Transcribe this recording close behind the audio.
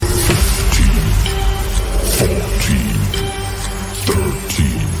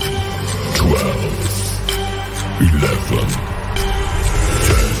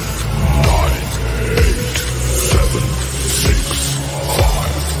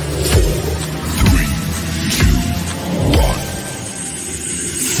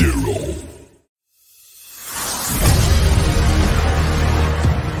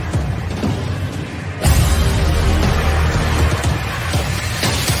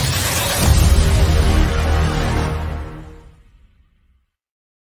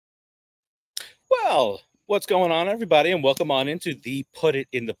Well, what's going on, everybody, and welcome on into the Put It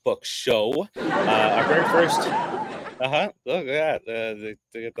in the Book show. Our very first. Look at that.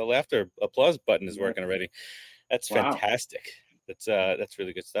 The laughter applause button is working already. That's fantastic. That's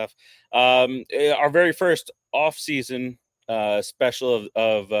really good stuff. Our very first off-season special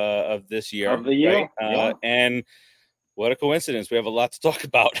of this year. Of the year, right? And what a coincidence. We have a lot to talk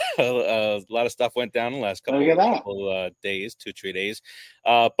about. A lot of stuff went down in the last couple days, 2-3 days.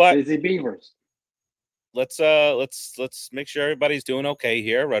 But busy beavers. Let's make sure everybody's doing okay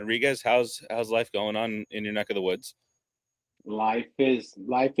here. Rodriguez, how's life going on in your neck of the woods? Life is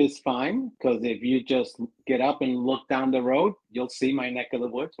fine, because if you just get up and look down the road, you'll see my neck of the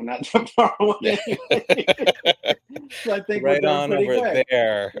woods. We're not so far away. So I think right we're on pretty over good.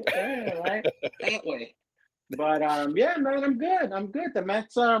 there. Yeah, right that way. But yeah, man, I'm good. The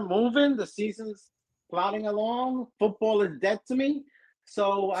Mets are moving. The season's plodding along. Football is dead to me.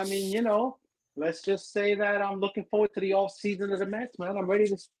 So I mean, let's just say that I'm looking forward to the off season of the Mets, man. I'm ready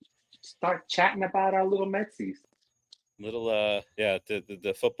to start chatting about our little Metsies. Little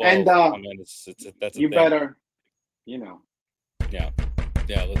the football. And that's you better, Yeah.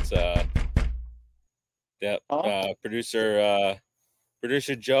 Let's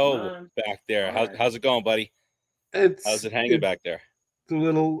producer Joe back there. How's it going, buddy? How's it hanging back there? It's a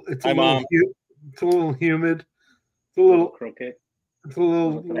little Mom. It's a little humid. It's a little crooked. It's a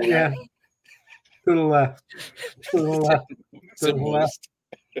little To the left. To the left. To the left.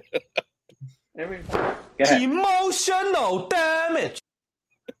 Emotional damage.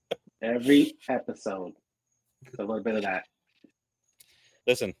 Every episode. A little bit of that.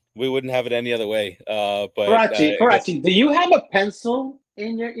 Listen, we wouldn't have it any other way. But Karachi, do you have a pencil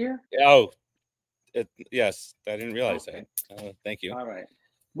in your ear? Oh, yes. I didn't realize that. Thank you. All right.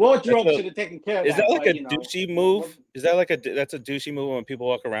 Wardrobe should have taken care of that. Is that like a douchey move? Is that that's a douchey move when people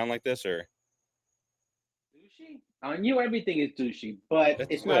walk around like this, or? Douchey? On you, everything is douchey, but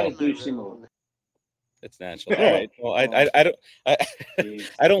it's not a douchey move. It's natural. All right. Well,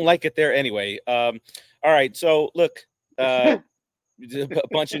 I don't like it there anyway. All right. So look, a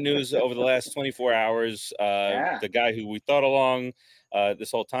bunch of news over the last 24 hours. The guy who we thought along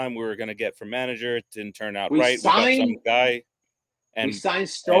this whole time we were going to get for manager, it didn't turn out right. We got some guy. And we signed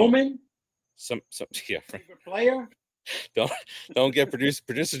Stroman. Some favorite player. Don't get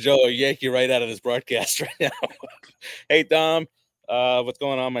producer Joe or yank you right out of this broadcast right now. Hey Dom, what's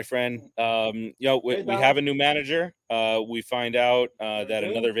going on, my friend? We have a new manager. We find out that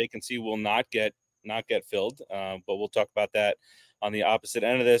another vacancy will not get filled. But we'll talk about that on the opposite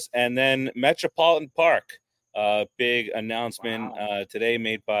end of this. And then Metropolitan Park, big announcement today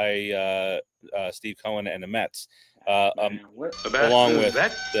made by Steve Cohen and the Mets. Along with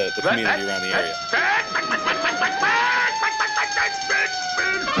the community around the area.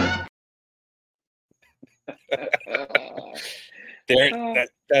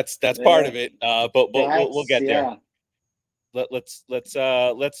 That's part of it. But we'll get there. Let's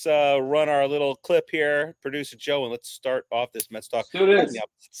run our little clip here, producer Joe, and let's start off this Mets talk on the opposite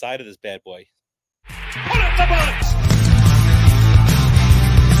side of this bad boy. Hold up the bullets!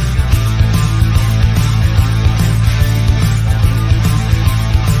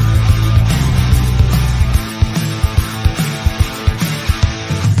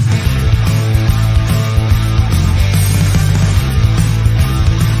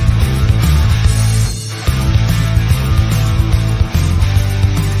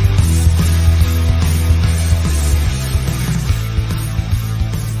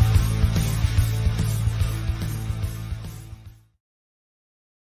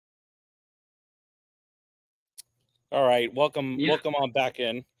 All right, welcome on back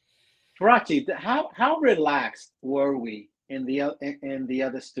in. Karachi, how relaxed were we in the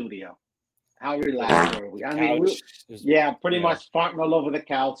other studio? How relaxed were we? I mean, pretty much farting all over the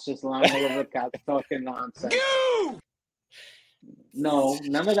couch, just lying all over the couch, talking nonsense. No,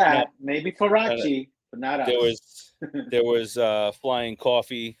 none of that. Maybe Karachi, but not us. There was flying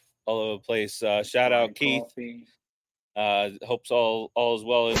coffee all over the place. Shout out Keith. Hopes all is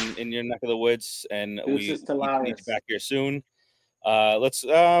well in your neck of the woods, and we need you back here soon. Let's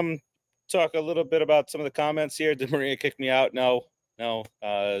talk a little bit about some of the comments here. Did Maria kick me out? No.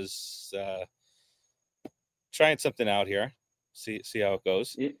 Trying something out here. See how it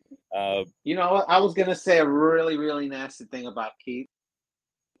goes. I was gonna say a really, really nasty thing about Keith.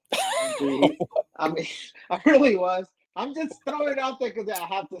 I mean, I really was. I'm just throwing it out there because I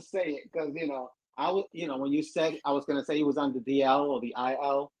have to say it because I was, when you said I was gonna say he was on the DL or the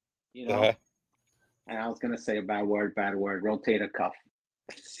IL, and I was gonna say a bad word, rotator cuff.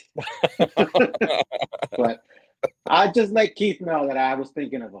 But I just let Keith know that I was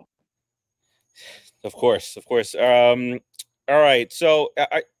thinking of him. Of course. All right. So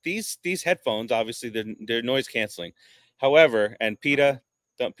these headphones, obviously, they're noise canceling. However, and PETA,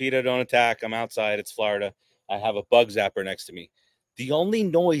 don't attack. I'm outside. It's Florida. I have a bug zapper next to me. The only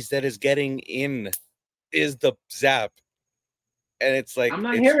noise that is getting in is the zap, and it's like I'm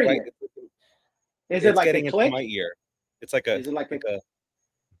not it's hearing right. it. Is it It's like a getting into click? my ear. It's like a Is it like a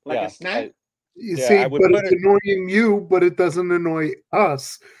yeah. snap? You Yeah, see, I would but put it's it. annoying you, but it doesn't annoy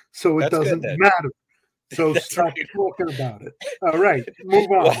us, so it That's good doesn't then. matter. So That's stop right. talking about it. All right, move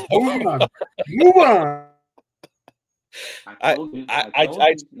on. Well, Move on. I I told you. I I I told I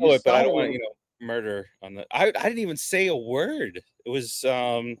you. You know it, but I don't started want with it. murder on the. I didn't even say a word. It was You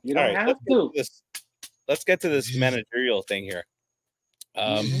All don't right. have to. Let's get to this managerial thing here.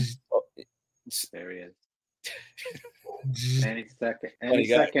 Mhm. Oh, it's There he is. Any second. funny Any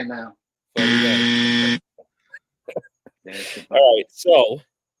guy. second now. Funny guy. There's the button. All right. So,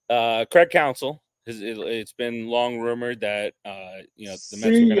 Craig Counsell. It's been long rumored that the Mets were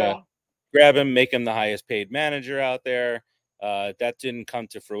See gonna ya. grab him, make him the highest paid manager out there. That didn't come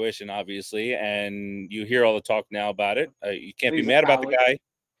to fruition, obviously, and you hear all the talk now about it. You can't be He's a mad about the coward. guy.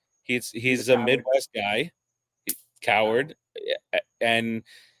 He's He's a a coward. Midwest guy, coward, and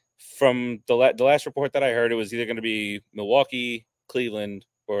from the last report that I heard, it was either going to be Milwaukee, Cleveland,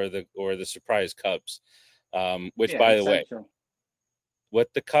 or the surprise Cubs. Which, Yeah, by it's the way, Central.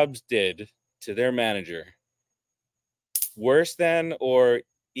 what the Cubs did to their manager, worse than or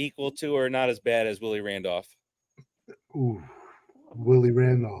equal to or not as bad as Willie Randolph. Ooh, Willie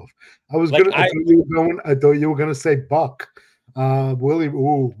Randolph. I Like thought you were gonna say Buck. Willie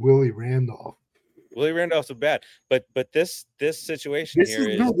Randolph. Willie Randolph's so bad, but this situation here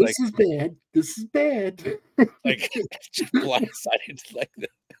is This is bad. This is bad. like just blindsided. Like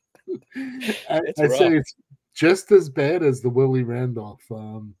it's I rough. say it's just as bad as the Willie Randolph.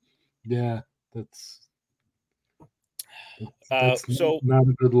 Yeah, that's So not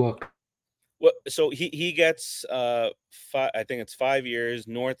a good look. Well, so he gets I think it's 5 years,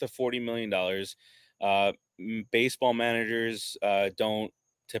 north of $40 million. Baseball managers don't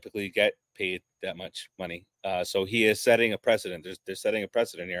typically get paid that much money. So he is setting a precedent. They're setting a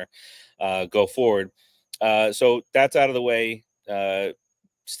precedent here. Go forward. So that's out of the way.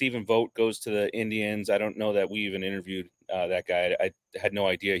 Stephen Vogt goes to the Indians. I don't know that we even interviewed that guy. I had no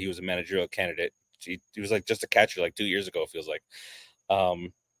idea he was a managerial candidate. He was like just a catcher like 2 years ago, it feels like.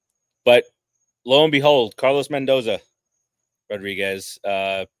 But lo and behold, Carlos Mendoza Rodriguez,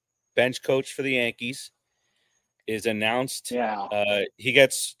 bench coach for the Yankees, is announced. Yeah. He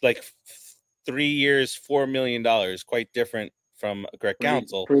gets like 3 years, $4 million, quite different from Greg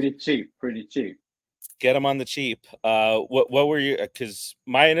Counsell. Pretty cheap. Get him on the cheap. What were you? Because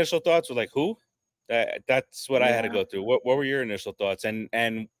my initial thoughts were like, who? That's what I had to go through. What were your initial thoughts,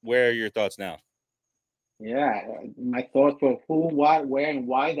 and where are your thoughts now? Yeah, my thoughts were who, what, where, and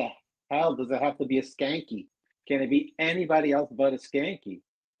why the hell does it have to be a skanky? Can it be anybody else but a skanky?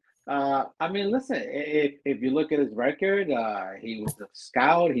 I mean, listen, if you look at his record, he was a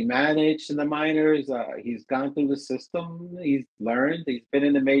scout, he managed in the minors, he's gone through the system, he's learned, he's been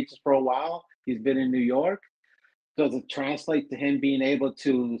in the majors for a while, he's been in New York. Does it translate to him being able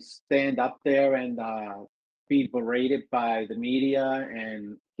to stand up there and be berated by the media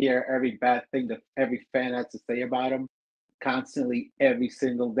and hear every bad thing that every fan has to say about him constantly every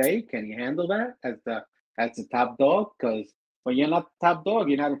single day? Can he handle that as the top dog? Because when you're not the top dog,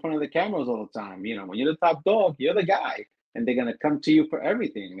 you're not in front of the cameras all the time. You know, when you're the top dog, you're the guy, and they're gonna come to you for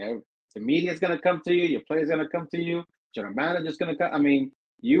everything. The media's gonna come to you, your players gonna come to you, general manager's gonna come. I mean,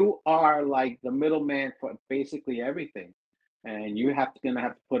 you are like the middleman for basically everything, and gonna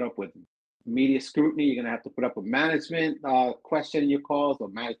have to put up with media scrutiny. You're gonna have to put up with management questioning your calls or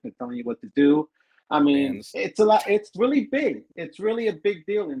management telling you what to do. I mean, it's a lot. It's really big. It's really a big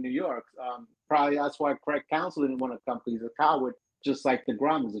deal in New York. Probably that's why Craig Counsell didn't want to come because he's a coward, just like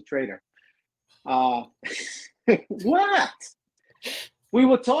DeGrom is a traitor. What? We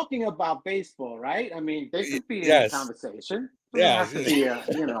were talking about baseball, right? I mean, they could be in the conversation. There has to be a,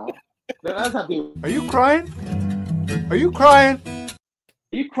 there does have to be. Are you crying? Are you crying?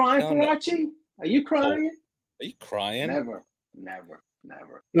 Are you crying, Farachi? Are you crying? Are you crying? Never.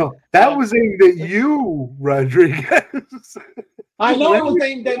 No, that was aimed at you, Rodriguez. I know it was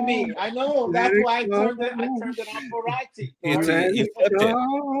aimed at me. I know. That's why I turned it on for Rachi. Let it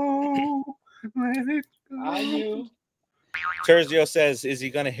go. I knew. Terzio says, is he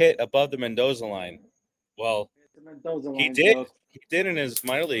going to hit above the Mendoza line? Well, he did. Folks. He did in his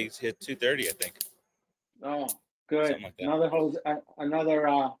minor leagues. Hit 230, I think. Oh, good. Something like that. Another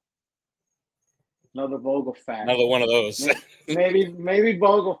Another Vogelfat. Another one of those. Maybe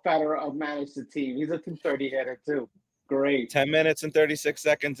Vogelfat will manage the team. He's a 230 hitter too. Great. 10 minutes and 36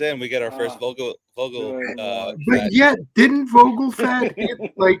 seconds in, we get our first Vogel. But yet, didn't Vogelfat hit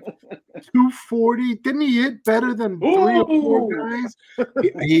like 240? Didn't he hit better than 3 or 4 guys?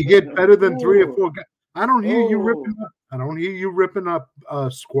 He hit better than 3 or 4 guys. I don't hear you ripping up. I don't hear you ripping up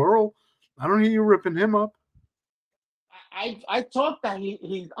Squirrel. I don't hear you ripping him up. I thought that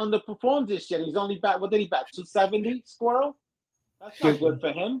he underperformed this year. He's only what did he bat? 270, Squirrel? That's not good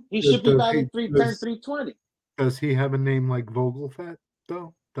for him. He should be batting 310, 320. Does he have a name like Vogelfat,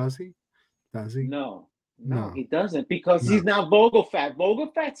 though? Does he? No, he doesn't, because he's not Vogelfat.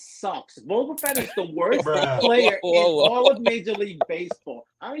 Vogelfat sucks. Vogelfat is the worst player in all of Major League Baseball.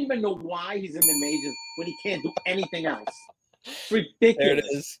 I don't even know why he's in the majors when he can't do anything else. It's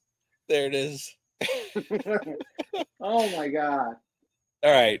ridiculous. There it is. Oh my God!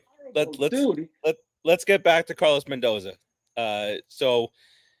 All right, let's get back to Carlos Mendoza. So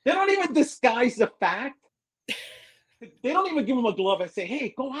they don't even disguise the fact. They don't even give him a glove and say,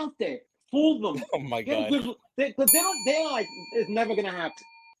 "Hey, go out there, fool them." Oh my God! They're like, it's never gonna happen.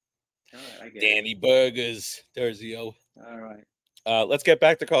 All right, I get Danny Burgers, Terzio. All right. Let's get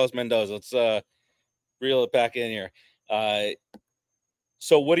back to Carlos Mendoza. Let's reel it back in here.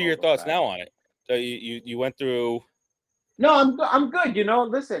 So, what are your thoughts now on it? So you went through. No, I'm good.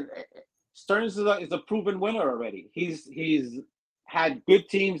 Listen, Stearns is a proven winner already. He's had good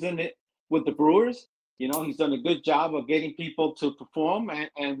teams in it with the Brewers. He's done a good job of getting people to perform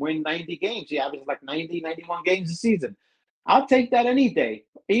and win 90 games. He averages like 90, 91 games a season. I'll take that any day.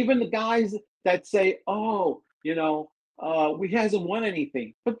 Even the guys that say, he hasn't won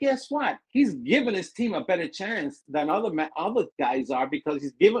anything. But guess what? He's given his team a better chance than other guys are, because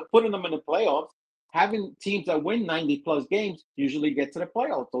he's putting them in the playoffs. Having teams that win 90-plus games usually get to the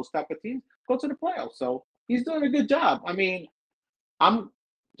playoffs. Those type of teams go to the playoffs. So he's doing a good job. I mean,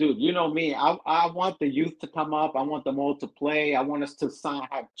 dude, you know me. I want the youth to come up. I want them all to play. I want us to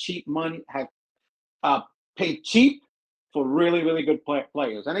have cheap money, pay cheap for really, really good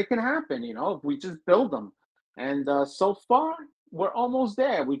players. And it can happen, if we just build them. And so far, we're almost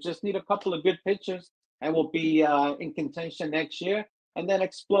there. We just need a couple of good pitchers, and we'll be in contention next year, and then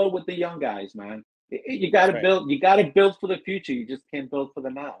explode with the young guys, man. You got to build. You got to build for the future. You just can't build for the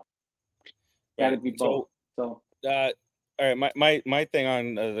now. Got to be both. So, all right. My thing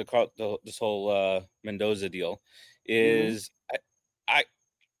on this whole Mendoza deal is I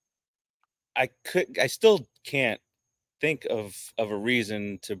still can't think of a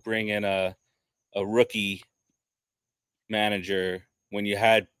reason to bring in a rookie manager when you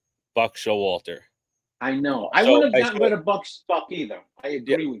had Buck Showalter. I know. I wouldn't have gotten rid of Buck either. I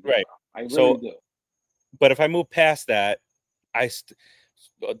agree with you. Right. I really do. But if I move past that,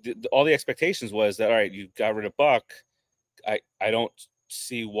 all the expectations was that, all right, you got rid of Buck. I don't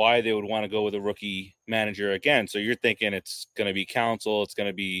see why they would want to go with a rookie manager again. So you're thinking it's going to be Counsell, it's going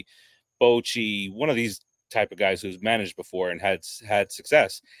to be Bochy, one of these type of guys who's managed before and had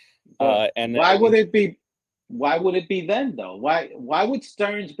success. And why would it be? Why would it be then, though? Why would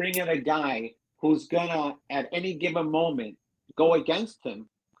Stearns bring in a guy who's gonna at any given moment go against him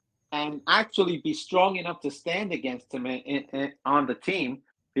and actually be strong enough to stand against him on the team?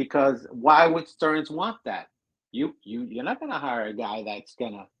 Because why would Stearns want that? You're not gonna hire a guy that's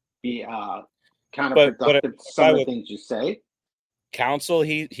gonna be counterproductive to some of the things you say. Counsell,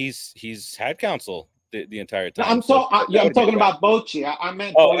 he's had Counsell the entire time. No, I'm talking about Bochy. I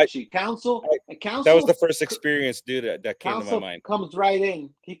meant Bochy. Counsell. That was the first experience, dude. That came to my mind. Comes right in.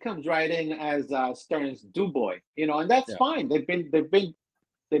 He comes right in as Stearns' do boy. And that's fine. They've been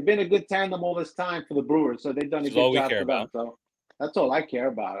a good tandem all this time for the Brewers. So they've done a good job for them. So that's all I care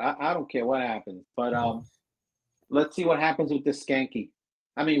about. I don't care what happens. But let's see what happens with this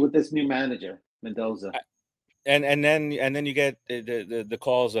with this new manager, Mendoza. And then you get the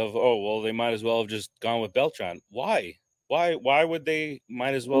calls of, they might as well have just gone with Beltran. Why would they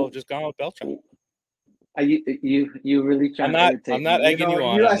might as well have just gone with Beltran? Are you really trying to irritate I'm not egging you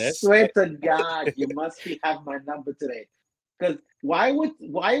on this. I swear to God, you must have my number today. Because why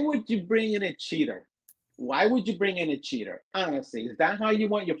would you bring in a cheater? Why would you bring in a cheater? Honestly, is that how you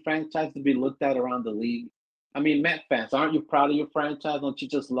want your franchise to be looked at around the league? I mean, Met fans, aren't you proud of your franchise? Don't you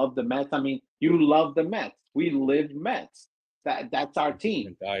just love the Mets? I mean, you love the Mets. We live Mets. That's our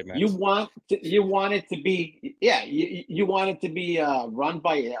team. You want it to be run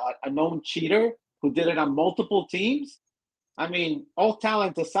by a known cheater who did it on multiple teams. I mean, all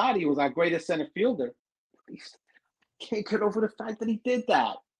talent aside, he was our greatest center fielder. He can't get over the fact that he did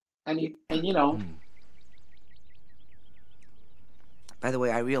that, and By the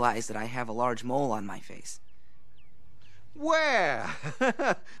way, I realize that I have a large mole on my face. Where?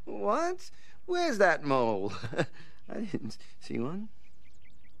 What? Where's that mole? I didn't see one.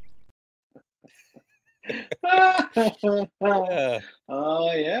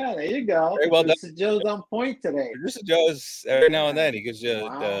 Oh yeah, there you go. Very well done. Producer Joe's on point today. Producer Joe is every now and then he gives you the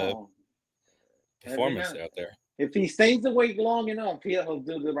Wow. performance Every now- out there. If he stays awake long enough, he'll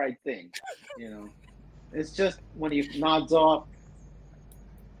do the right thing. You know, it's just when he nods off.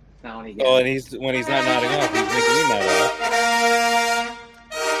 Now and again. Oh, and when he's not nodding off, he's making me nod off.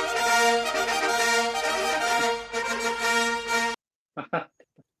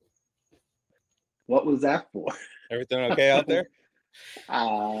 What was that for? Everything okay out there?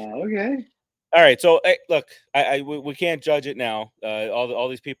 Okay. All right. So hey, look, we can't judge it now. All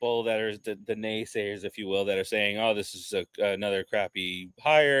these people that are the naysayers, if you will, that are saying, "Oh, this is another crappy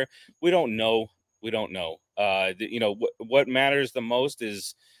hire." We don't know. We don't know. What matters the most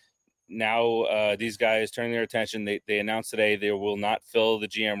is now these guys turning their attention. They announced today they will not fill the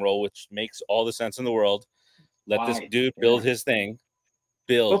GM role, which makes all the sense in the world. Let this dude build his thing.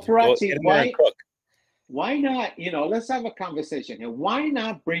 Build. But Get in there and cook. Why not? Let's have a conversation here. Why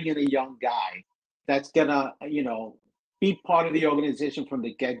not bring in a young guy that's gonna, be part of the organization from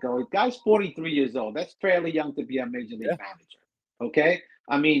the get-go? The guy's 43 years old. That's fairly young to be a major league manager. Okay.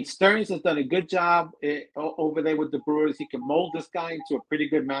 I mean, Stearns has done a good job over there with the Brewers. He can mold this guy into a pretty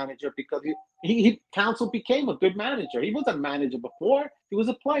good manager because Counsell became a good manager. He wasn't a manager before. He was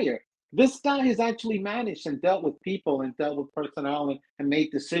a player. This guy has actually managed and dealt with people and dealt with personnel and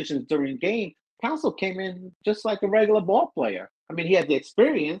made decisions during game. Counsell came in just like a regular ball player. I mean, he had the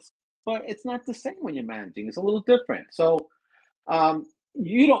experience, but it's not the same when you're managing. It's a little different. So,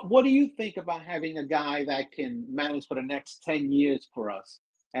 what do you think about having a guy that can manage for the next 10 years for us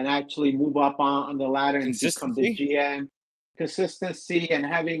and actually move up on the ladder and become the GM? Consistency and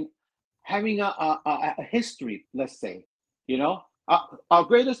having a history, let's say. Our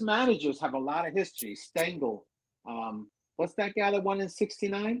greatest managers have a lot of history. Stengel, what's that guy that won in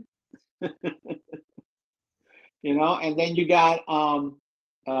 '69? And then you got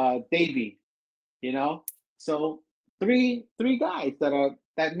Davey. So three guys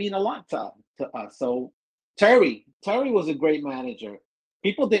that mean a lot to us. So Terry was a great manager.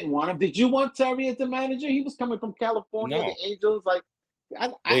 People didn't want him. Did you want Terry as the manager? He was coming from California, the Angels. Like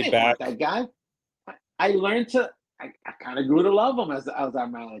I didn't want that guy. I learned to. I kind of grew to love him as our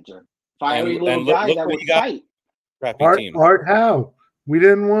manager. Fiery little guy that would fight. Art Howe. We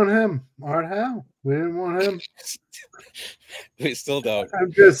didn't want him. Art Howe. We didn't want him. We still don't.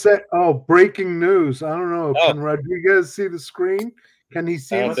 I'm just saying. Oh, breaking news. I don't know. Can Rodriguez see the screen? Can he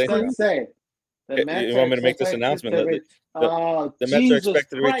see the screen? Say? You want me to make this announcement? The Mets are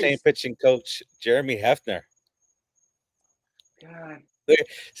expected to retain pitching coach Jeremy Hefner. God.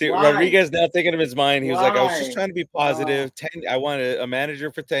 See, Rodriguez now thinking of his mind. He was like, I was just trying to be positive. I wanted a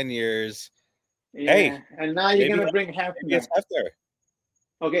manager for 10 years. Yeah. Hey, and now you're going to bring Hefner.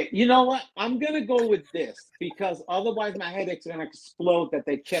 Okay, you know what? I'm going to go with this because otherwise my headache's going to explode that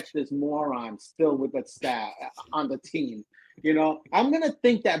they kept this moron still with that staff on the team. I'm going to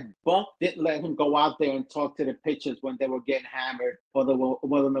think that Buck didn't let him go out there and talk to the pitchers when they were getting hammered or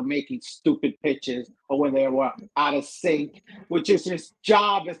when they were making stupid pitches or when they were out of sync, which is his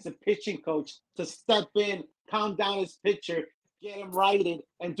job as the pitching coach to step in, calm down his pitcher, get him righted,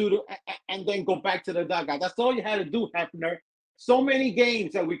 and then go back to the dugout. That's all you had to do, Hefner. So many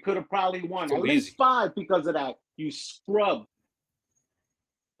games that we could have probably won. At least 5 because of that. You scrub.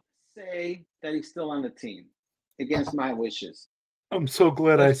 Say that he's still on the team against my wishes. I'm so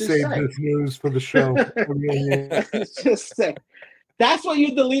glad I saved this news for the show. Just say. That's what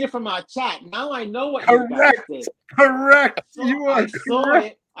you deleted from our chat. Now I know what you guys did. Correct. So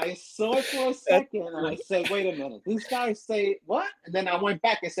I saw it for a second, and I said, "Wait a minute, these guys say what?" And then I went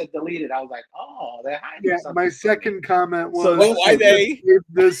back and said, "Deleted." I was like, "Oh, they're hiding something." My second comment was, so why they did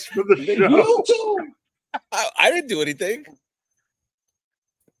this for the show? You too. I didn't do anything.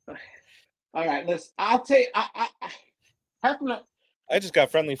 All right, I'll take. Hefner. I just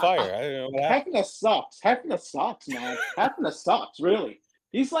got friendly fire. I don't know what happened. Hefner sucks. Hefner sucks, man. Hefner sucks, really.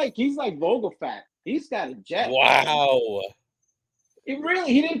 He's like Vogelfat. He's got a jet. Wow. He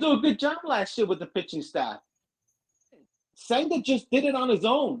didn't do a good job last year with the pitching staff. Senga just did it on his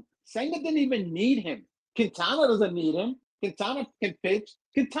own. Senga didn't even need him. Quintana doesn't need him. Quintana can pitch.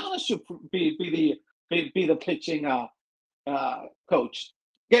 Quintana should be the pitching coach.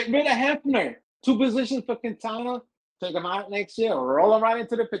 Get rid of Hefner. 2 positions for Quintana. Take him out next year. Roll him right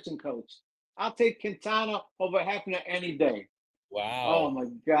into the pitching coach. I'll take Quintana over Hefner any day. Wow. Oh my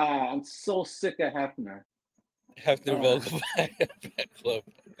God, I'm so sick of Hefner. Hefner Vogelback Club.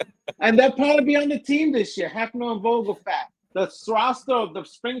 And they'll probably be on the team this year. Hefner and Vogelback. The roster of the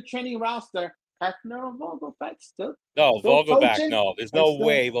spring training roster. Hefner and Vogelback still. No, still Vogelback. coaching. No, there's no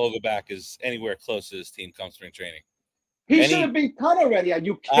way Vogelback is anywhere close to this team come spring training. He should have been cut already. Are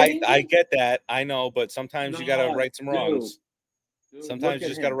you kidding me? I get that. I know, but sometimes you got to right some wrongs. Dude, sometimes you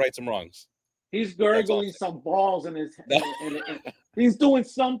just got to right some wrongs. He's gurgling some balls in his. He's doing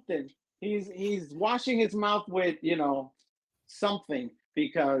something. He's washing his mouth with something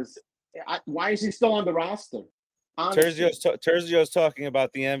because why is he still on the roster? Terzio's talking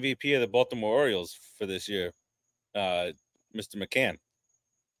about the MVP of the Baltimore Orioles for this year, Mr. McCann.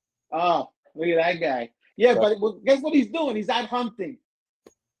 Oh, look at that guy. Yeah, but guess what he's doing? He's out hunting.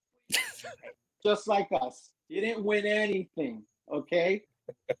 Just like us. He didn't win anything. Okay?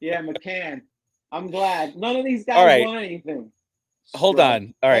 Yeah, McCann. I'm glad. None of these guys won anything. Hold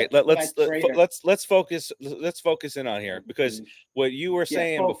on. All right. Let's focus. Let's focus in on here because what you were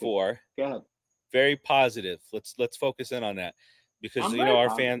saying before, very positive. Let's focus in on that because our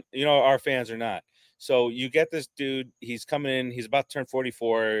fans are not. So you get this dude. He's coming in. He's about to turn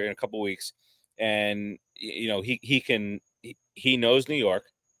 44 in a couple weeks, and he knows New York.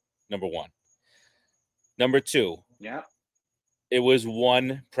 Number one. Number two. Yeah. It was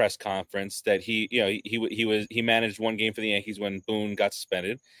one press conference that he managed one game for the Yankees when Boone got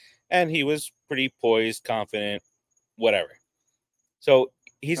suspended, and he was pretty poised, confident, whatever. So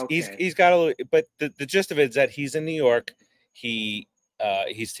he's got a little, but the gist of it is that he's in New York. He's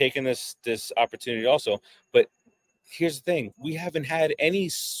taken this opportunity also. But here's the thing: we haven't had any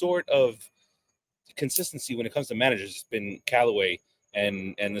sort of consistency when it comes to managers. It's been Callaway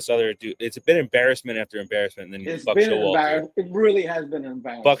and this other dude. It's been embarrassment after embarrassment. And then Buck Showalter. It really has been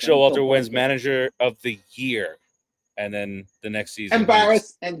embarrassing. Buck Showalter wins Manager of the Year, and then the next season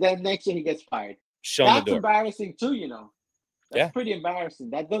embarrassed, and then next year he gets fired. That's embarrassing too, That's pretty embarrassing.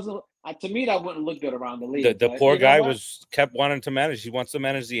 That doesn't to me that wouldn't look good around the league. The poor guy kept wanting to manage. He wants to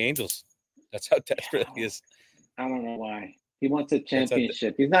manage the Angels. That's how desperate he is. I don't know why. He wants a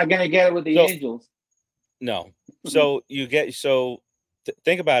championship. He's not gonna get it with the Angels. No. So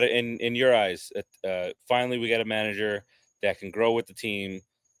think about it in your eyes. Finally, we got a manager that can grow with the team.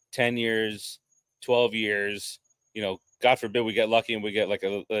 10 years, 12 years. God forbid we get lucky and we get like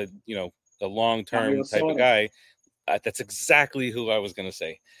a long-term type of guy. That's exactly who I was going to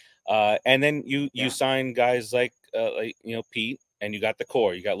say. And then you sign guys like Pete, and you got the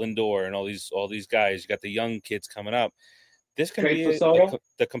core. You got Lindor and all these guys. You got the young kids coming up. This can be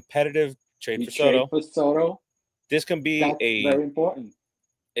the competitive trade for Soto. This can be very important.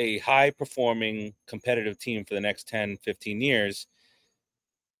 A high-performing competitive team for the next 10, 15 years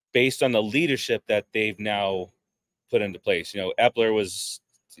based on the leadership that they've now put into place. Epler was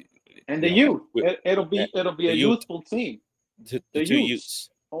 – and the youth. It'll be a youthful team. The two youths.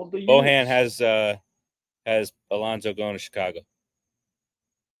 Bohan has Alonso going to Chicago.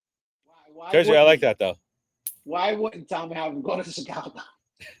 Jersey, I like that, though. Why wouldn't Tom have him go to Chicago?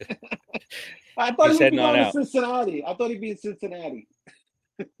 I thought he'd be going to Cincinnati. I thought he'd be in Cincinnati.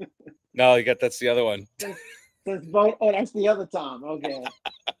 No, that's the other one. That's the other Tom. Okay.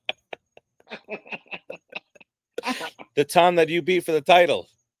 The Tom that you beat for the title.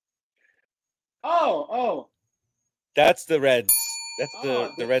 Oh. That's the Reds. That's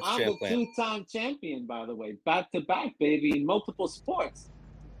the Reds champion. I'm a two-time champion, by the way. Back to back, baby, in multiple sports.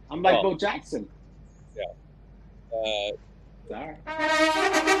 I'm like Bo Jackson. Yeah. Sorry.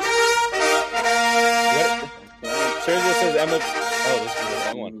 Sergio says MLB. Oh, this is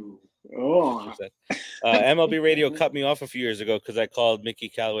the wrong one. MLB Radio cut me off a few years ago because I called Mickey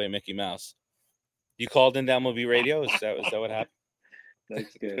Callaway Mickey Mouse. You called into MLB Radio? Is that what happened?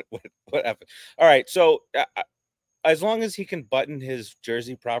 That's good. What happened? All right. So as long as he can button his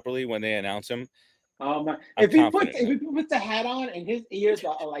jersey properly when they announce him, if he puts the hat on and his ears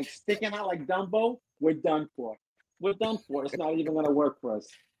are like sticking out like Dumbo, we're done for. It's not even going to work for us.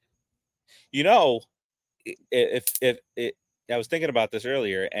 If I was thinking about this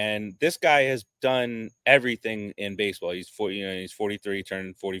earlier, and this guy has done everything in baseball. He's 43,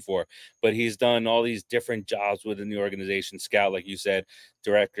 turned 44, but he's done all these different jobs within the organization. Scout, like you said,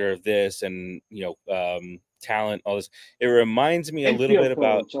 director of this, and talent, all this. It reminds me a little bit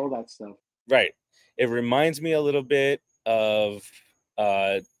about all that stuff. Right. It reminds me a little bit of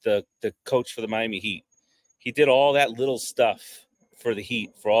the coach for the Miami Heat. He did all that little stuff for the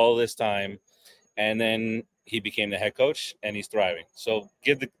Heat for all this time, and then he became the head coach, and he's thriving. So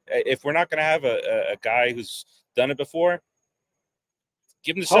if we're not going to have a guy who's done it before,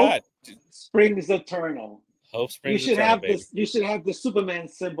 give him the shot. Spring is eternal. Hope You springs should eternal, have baby. this. You should have the Superman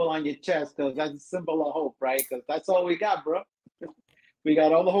symbol on your chest because that's a symbol of hope, right? Because that's all we got, bro. We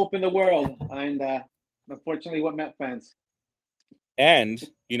got all the hope in the world, and unfortunately, we're Met fans. And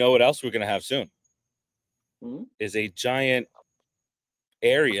you know what else we're gonna have soon? Is a giant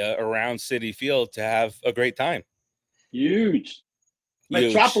area around Citi Field to have a great time. Huge.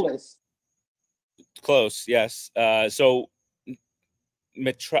 Metropolis. Close, yes. So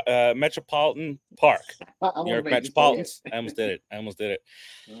Metropolitan Park, New York Metropolitans. I almost did it.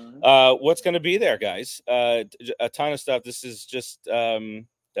 What's going to be there, guys? A ton of stuff. This is just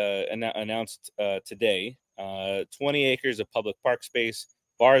announced today. 20 acres of public park space,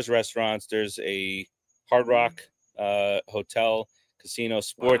 bars, restaurants. There's a Hard Rock hotel, casino,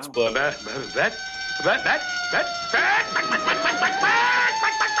 sports book.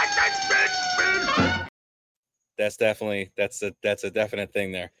 That's a definite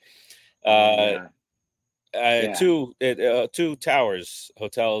thing there. Two towers,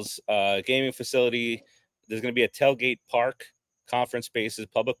 hotels, gaming facility. There's going to be a tailgate park, conference spaces,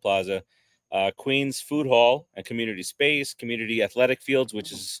 public plaza, Queens food hall and community space, community athletic fields,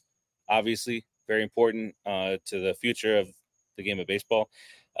 which is obviously very important to the future of the game of baseball.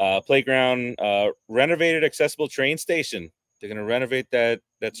 Playground, renovated accessible train station. They're going to renovate that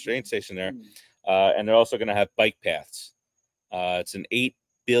train station there. And they're also going to have bike paths. It's an $8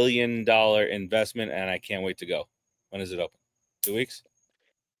 billion investment, and I can't wait to go. When is it open? 2 weeks?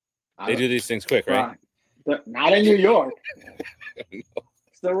 They do these things quick, right? Not in New York.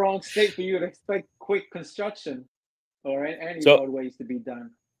 It's the wrong state for you to expect quick construction or any roadways to be done.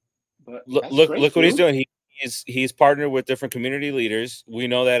 But look what he's doing. He's partnered with different community leaders. We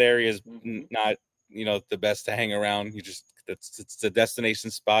know that area is not the best to hang around. It's the destination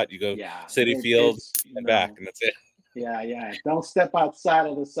spot. You go Citi Field and back, and that's it. Yeah. Don't step outside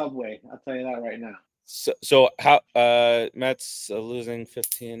of the subway. I'll tell you that right now. So how Mets are losing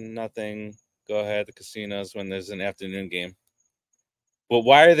 15-0. Go ahead, the casinos when there's an afternoon game. Well,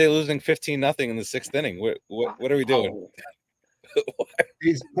 why are they losing 15-0 in the sixth inning? What are we doing?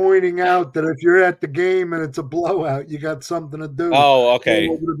 He's pointing out that if you're at the game and it's a blowout, you got something to do. Oh, okay.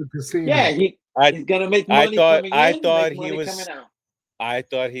 Go over to the casino. Yeah, he's gonna make money coming in. I thought he was. Coming out. I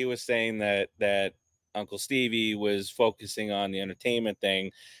thought he was saying that Uncle Stevie was focusing on the entertainment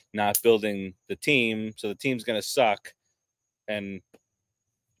thing, not building the team. So the team's gonna suck. And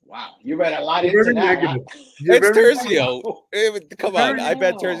wow, you read a lot into that. Huh? It's Terzio. Come on, I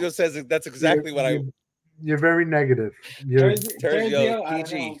bet Terzio says that's exactly what You're very negative.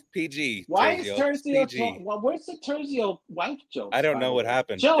 Terzio, PG. Why is Terzio? Where's the Terzio wife joke? I don't know what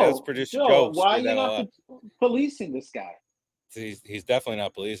happened. Joe, that was producer Joe. Why are you not policing this guy? He's definitely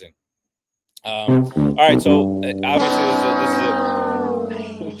not policing. All right, so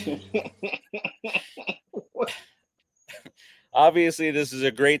obviously this is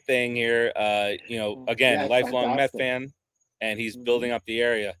a great thing here. Again, lifelong Met fan, and he's building up the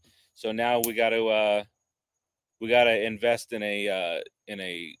area. So now we got to invest in a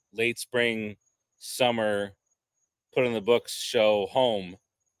late spring, summer, put in the books show home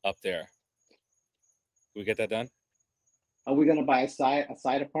up there. Can we get that done? Are we gonna buy a side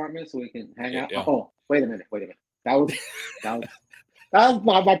apartment so we can hang out? Yeah. Oh, wait a minute. That was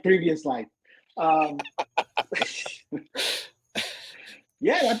my previous life. Yeah,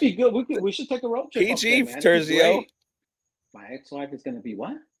 that'd be good. We should take a road trip. PG Terzio. My ex-wife is gonna be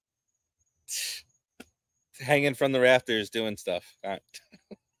what? Hanging from the rafters, doing stuff. All right.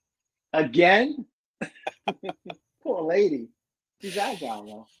 Again? Poor lady. She's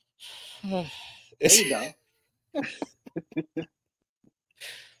agile though. There you go.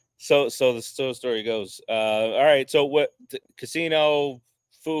 So the story goes. All right. So what? Casino,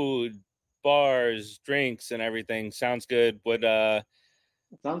 food, bars, drinks, and everything sounds good. What?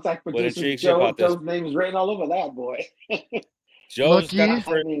 Sounds like producer Joe. Joe's name's written all over that boy. Joe's got the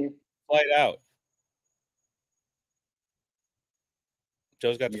first flight out.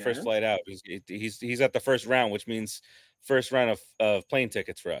 Joe's got the first flight out. He's at the first round, which means first round of plane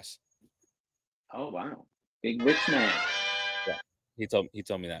tickets for us. Oh wow, big rich man. Yeah, he told me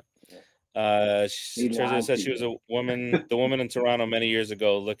that. Terzio said she was the woman in Toronto many years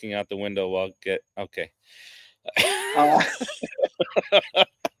ago, looking out the window while okay.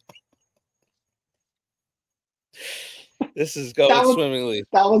 This is going swimmingly.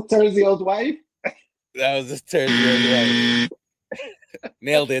 That was Terzio's wife. That was Terzio's wife.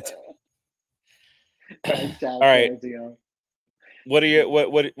 Nailed it. All right. What are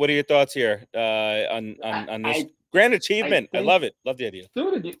your thoughts here on this Grand achievement. I love it. Love the idea.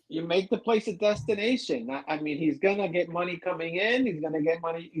 Dude, you make the place a destination. I mean, he's gonna get money coming in. He's gonna get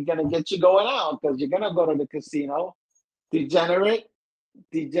money. He's gonna get you going out because you're gonna go to the casino. Degenerate.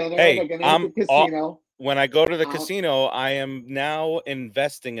 Hey, Are gonna hit the casino. When I go to the casino, I am now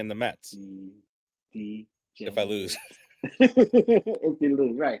investing in the Mets. If I lose. If you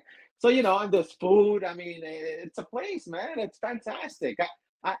lose, right. So, and there's food. I mean, it's a place, man. It's fantastic.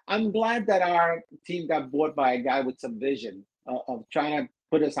 I'm glad that our team got bought by a guy with some vision of trying to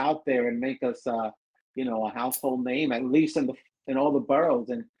put us out there and make us, a household name, at least in all the boroughs.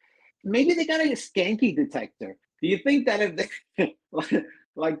 And maybe they got a skanky detector. Do you think that if they,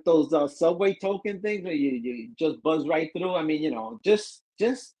 like those subway token things where you just buzz right through? I mean, just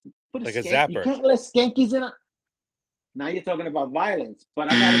put like a zapper. You can't let skankies in. Now you're talking about violence,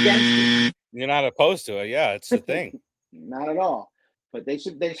 but I'm not against it. You're not opposed to it. Yeah, it's the thing. Not at all. But they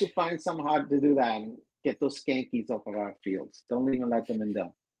should find somehow to do that and get those skankies off of our fields. Don't even let them in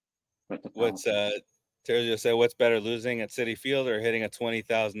there. What's Terzio said? What's better, losing at Citi Field or hitting a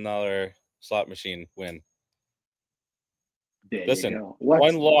 $20,000 slot machine win? Listen,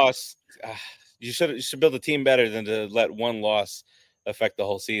 one loss. You should build a team better than to let one loss affect the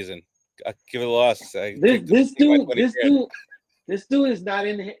whole season. Give it a loss. This dude is not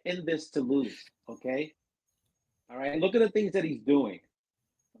in this to lose. Okay. All right. Look at the things that he's doing.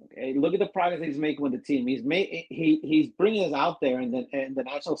 Okay. Look at the progress he's making with the team. He's bringing us out there in the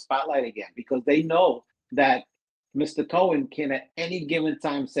national spotlight again because they know that Mr. Cohen can at any given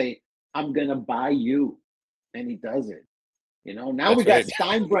time say, "I'm gonna buy you," and he does it. Now that's we got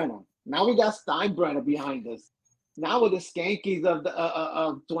Steinbrenner. Now we got Steinbrenner behind us. Now with the skankies of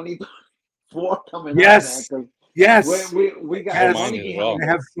 2024 coming yes. up. Yes. We got money behind us.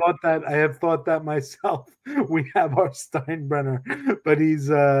 I have thought that myself. We have our Steinbrenner, but he's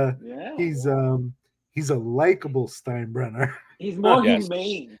a likable Steinbrenner. He's more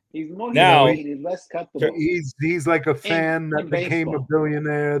humane. He's more humane. He's less cutthroat. He's like a fan that became a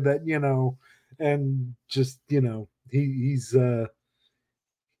billionaire that, and just, he's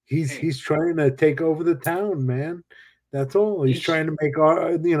trying to take over the town, man. That's all. He's trying to make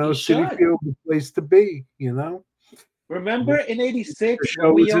our, Citi Field the place to be, Remember in '86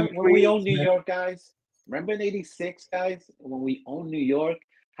 when we owned New York, guys? Remember in '86, guys, when we owned New York?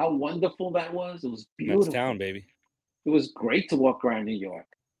 How wonderful that was. It was beautiful. That's town, baby. It was great to walk around New York.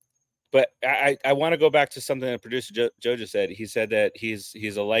 But I want to go back to something that producer Joe just said. He said that he's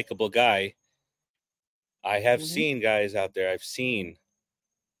a likable guy. I have seen guys out there.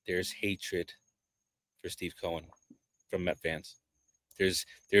 There's hatred for Steve Cohen from Met fans. There's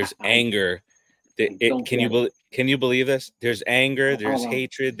anger. Can you believe this? There's anger. There's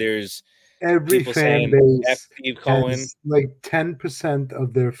hatred. There's every fan base F Steve Cohen. Like 10%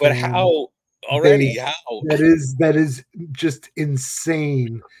 of their fans. But how already? How that is just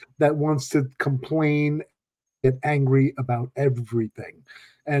insane. That wants to complain, get angry about everything.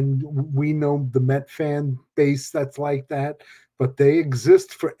 And we know the Met fan base that's like that, but they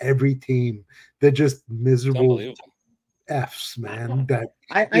exist for every team. They're just miserable Fs, man. That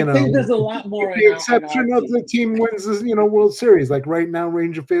I think there's a lot more. The exception of the team wins this, World Series. Like right now,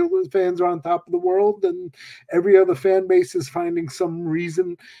 Ranger fans are on top of the world, and every other fan base is finding some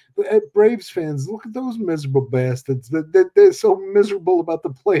reason. Braves fans, look at those miserable bastards. They're so miserable about the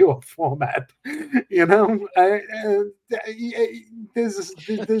playoff format.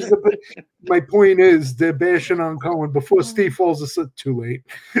 My point is, they're bashing on Cohen before Steve falls asleep. Too late.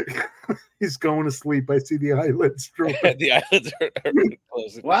 He's going to sleep. I see the eyelids drooping. The eyelids are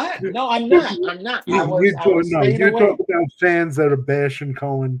closing. What? No, I'm not. You're talking about fans that are bashing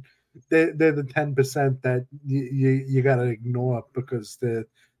Cohen. They're the 10% that you got to ignore because they're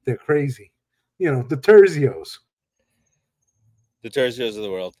crazy. The Terzios. The Terzios of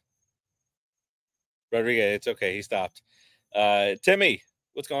the world. Rodriguez, it's okay. He stopped. Timmy,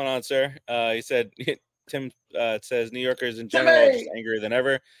 what's going on, sir? He said, Tim says New Yorkers in general are just angrier than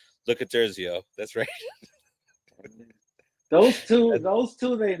ever. Look at Terzio. That's right. Those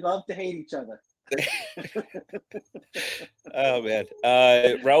two, they love to hate each other. Oh man.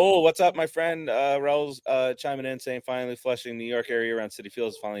 Raul, what's up, my friend? Raul's chiming in saying finally Flushing, New York area around Citi Field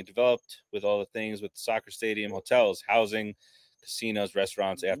is finally developed with all the things with the soccer stadium, hotels, housing, casinos,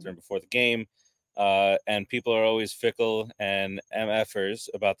 restaurants after and before the game. And people are always fickle and MFers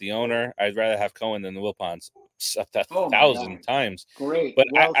about the owner. I'd rather have Cohen than the Wilpons. 1,000 times. Great. But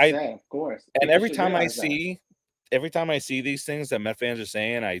well said, of course. And every time I see these things that Met fans are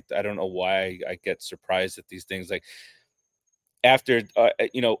saying, I don't know why I get surprised at these things. Like after,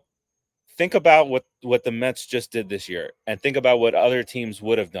 think about what the Mets just did this year and think about what other teams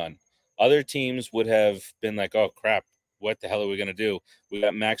would have done. other teams would have been like, oh, crap, what the hell are we going to do? We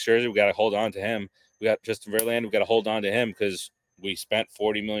got Max Scherzer. We got to hold on to him. We got Justin Verlander. We got to hold on to him because we spent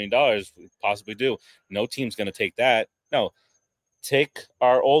 $40 million. We possibly do. No team's going to take that. No, take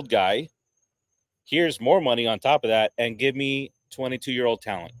our old guy. Here's more money on top of that, and give me 22-year-old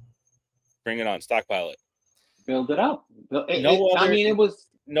talent. Bring it on, stockpile it. Build it up. It was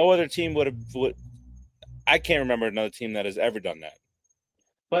no other team would. I can't remember another team that has ever done that.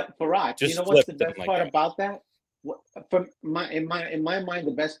 But Farad, you know what's the best part about that? In my mind,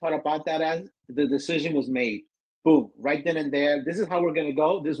 the best part about that is the decision was made. Boom, right then and there. This is how we're gonna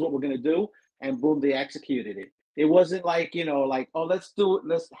go. This is what we're gonna do, and boom, they executed it. It wasn't like oh, let's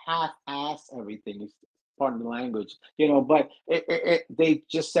half-ass everything. Pardon the language, But they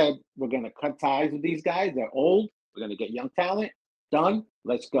just said we're gonna cut ties with these guys. They're old. We're gonna get young talent. Done.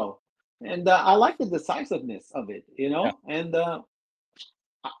 Let's go. And I like the decisiveness of it, Yeah. And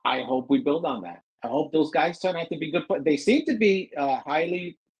I hope we build on that. I hope those guys turn out to be good. But they seem to be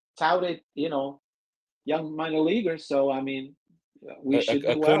highly touted, young minor leaguers. So I mean, we should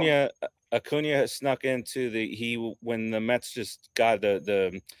do well. Acuna has snuck into when the Mets just got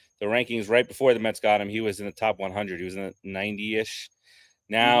the rankings right before the Mets got him. He was in the top 100. He was in the 90-ish.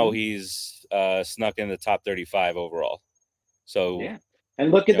 Now he's snuck in the top 35 overall. So yeah,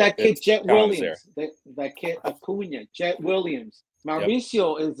 and look at that kid, Jet Williams. That kid Acuna, Jet Williams.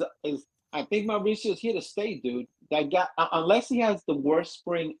 Mauricio is. I think Mauricio's here to stay, dude. That guy, unless he has the worst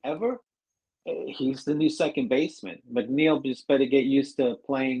spring ever, he's the new second baseman. McNeil just better get used to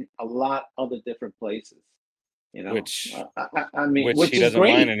playing a lot other different places. Which which he is doesn't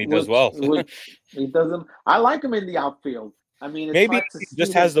great. mind, and he does well. He doesn't. I like him in the outfield. I mean, it's maybe hard to he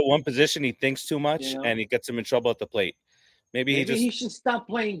just has the one position he thinks too much, and he gets him in trouble at the plate. Maybe he should stop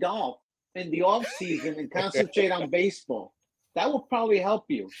playing golf in the off season and concentrate on baseball. That will probably help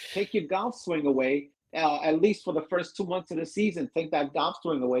you. Take your golf swing away, at least for the first 2 months of the season. Take that golf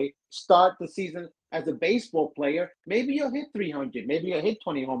swing away. Start the season as a baseball player. Maybe you'll hit 300. Maybe you'll hit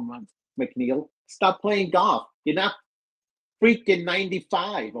 20 home runs, McNeil. Stop playing golf. You're not freaking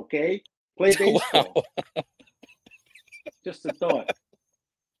 95, okay? Play baseball. Wow. Just a thought.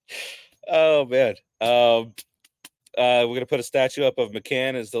 Oh, man. We're going to put a statue up of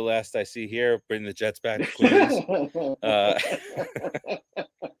McCann as the last I see here. Bring the Jets back to Queens.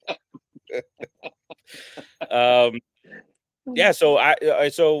 Yeah, so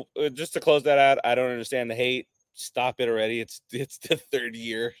just to close that out, I don't understand the hate. Stop it already. It's the third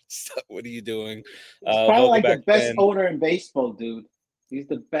year. What are you doing? He's probably like the best owner in baseball, dude. He's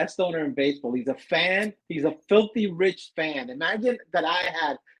the best owner in baseball. He's a fan. He's a filthy rich fan. Imagine that I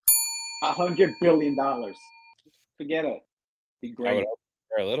had $100 billion. Forget it. Be great. I would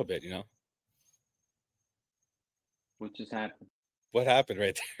care a little bit, What just happened? What happened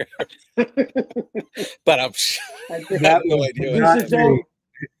right there? But I have no idea.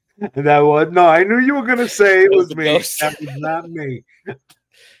 That was no. I knew you were gonna say it was me. That was not me.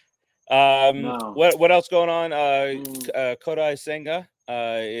 No. What else going on? Kodai Senga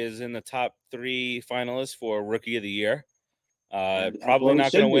is in the top 3 finalists for Rookie of the Year. Probably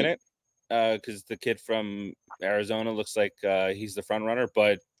not going to win it because the kid from Arizona looks like he's the front runner.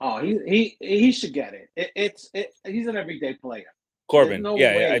 But he should get it. He's an everyday player. Corbin,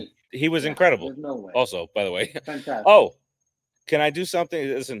 he was incredible. There's no way. Also, by the way, fantastic. Oh, can I do something?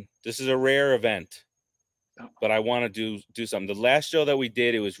 Listen, this is a rare event, but I want to do something. The last show that we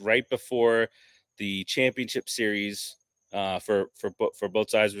did, it was right before the championship series for both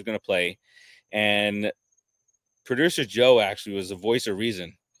sides was going to play, and producer Joe actually was the voice of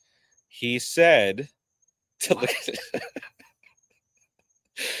reason. He said,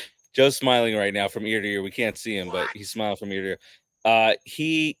 Joe's smiling right now from ear to ear. We can't see him, but he's smiling from ear to ear.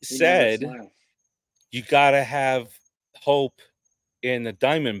 He said, you got to have hope in the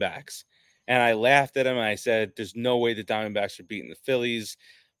Diamondbacks. And I laughed at him and I said, there's no way the Diamondbacks are beating the Phillies.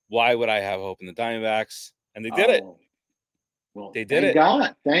 Why would I have hope in the Diamondbacks? And they did it. Well, they did it.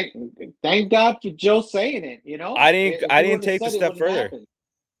 God. Thank God for Joe saying it. I didn't take the step further. Happened.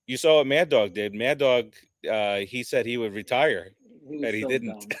 You saw what Mad Dog did. Mad Dog, he said he would retire. And he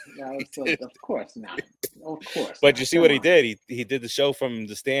didn't. Of course not. Of course. But you see what he did? He did the show from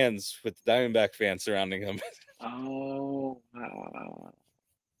the stands with the Diamondback fans surrounding him. Oh,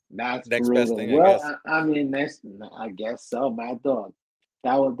 that's next brutal. Best thing. Well, I mean, I guess so. Mad Dog.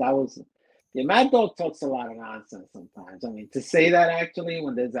 That was. Yeah, Mad Dog talks a lot of nonsense sometimes. I mean, to say that actually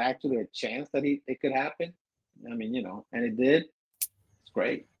when there's actually a chance that it could happen. I mean, and it did. It's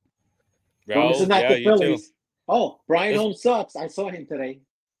great. Well, this is not the Phillies. Too. Oh, Brian Holmes sucks. I saw him today.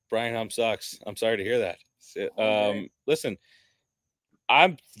 Brian Holmes sucks. I'm sorry to hear that. Listen,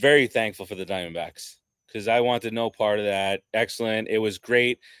 I'm very thankful for the Diamondbacks because I wanted no part of that. Excellent. It was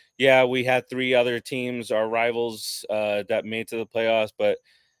great. Yeah, we had 3 other teams, our rivals, that made to the playoffs, but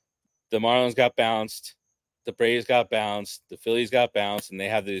the Marlins got bounced, the Braves got bounced, the Phillies got bounced, and they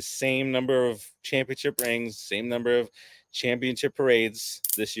have the same number of championship rings, same number of championship parades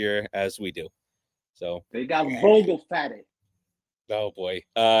this year as we do. So they got Vogel fatted. Oh boy.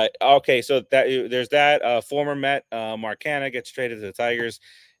 Okay, so there's that. Former Met Mark Hanna gets traded to the Tigers,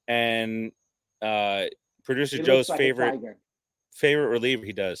 and producer He Joe's looks like favorite reliever.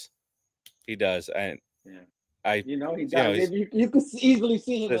 He does, and he does. You could easily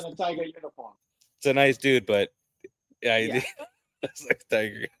see him in a Tiger uniform. It's a nice dude, but it's like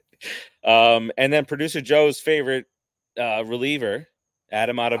Tiger. And then producer Joe's favorite reliever,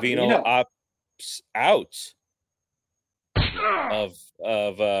 Adam Ottavino, opts out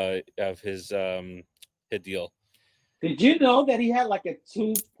of his hit deal. Did you know that he had like a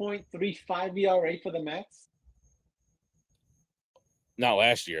 2.35 ERA for the Mets? Not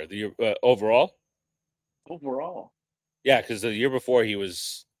last year. The year overall. Overall. Yeah, because the year before he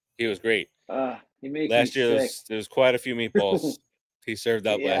was great. He makes last me year sick. There was quite a few meatballs he served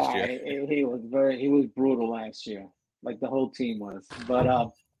up last year. He was brutal last year, like the whole team was. But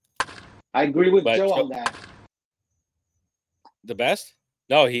I agree with Joe on that. The best?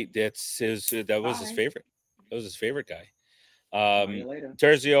 No, that was his favorite. That was his favorite guy.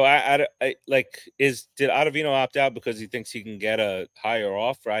 Terzio, did Ottavino opt out because he thinks he can get a higher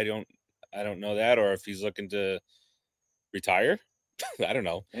offer? I don't know that, or if he's looking to retire. I don't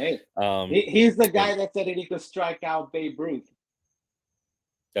know. Hey, he's the guy that said that he could strike out Babe Ruth.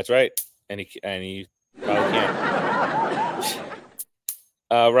 That's right, and he probably can't.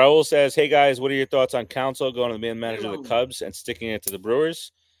 Raul says, "Hey guys, what are your thoughts on Counsell going to the manager of the Cubs and sticking it to the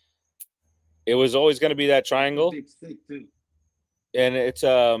Brewers? It was always going to be that triangle, and it's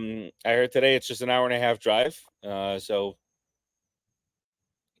I heard today it's just an hour and a half drive. So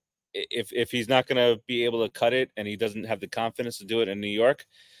if he's not going to be able to cut it and he doesn't have the confidence to do it in New York,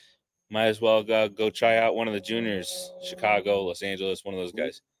 might as well go try out one of the juniors, Chicago, Los Angeles, one of those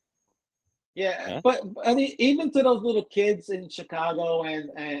guys." Yeah, but I mean, even to those little kids in Chicago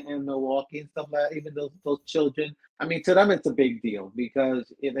and Milwaukee and stuff like that, even those children, I mean, to them it's a big deal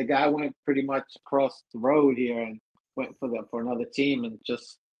because if the guy went pretty much across the road here and went for another team and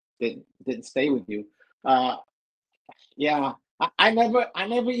just didn't stay with you. Yeah, I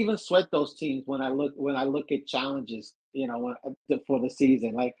never even sweat those teams when I look at challenges, for the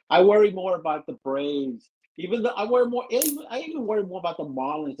season. Like I worry more about the Braves. Even though I even worry more about the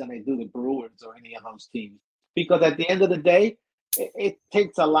Marlins than I do the Brewers or any of those teams, because at the end of the day, it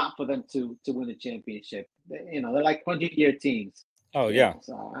takes a lot for them to win a championship. They're like 100-year teams. Oh yeah.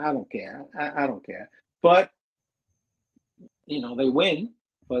 So I don't care. I don't care. But they win.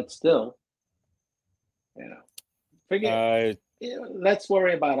 But still, forget. Let's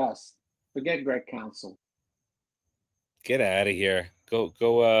worry about us. Forget Greg Counsell. Get out of here.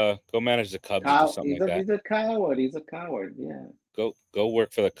 Go manage the Cubs or something like that. He's a coward. Yeah. Go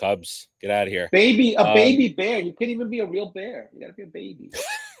work for the Cubs. Get out of here. Baby bear. You can't even be a real bear. You gotta be a baby.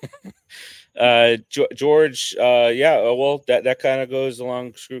 George, well, that kind of goes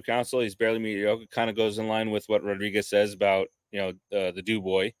along. Screw Counsell. He's barely mediocre. Kind of goes in line with what Rodriguez says about the do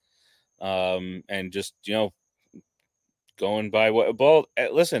boy, and just going by what. Well,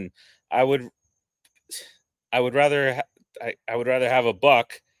 listen, I would rather have a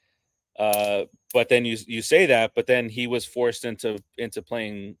Buck, but then you say that, but then he was forced into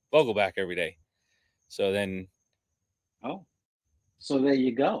playing Vogelback every day. So then, so there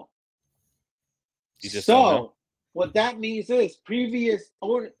you go. You just don't know. What that means is previous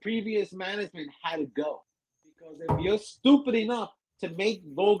management had to go, because if you're stupid enough to make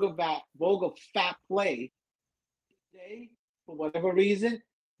Vogel fat play today for whatever reason,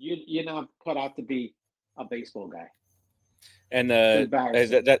 you're not cut out to be a baseball guy. And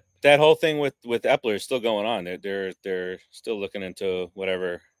that whole thing with Epler is still going on. They're still looking into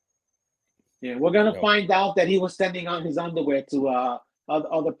whatever. Yeah, we're gonna find out that he was sending on his underwear to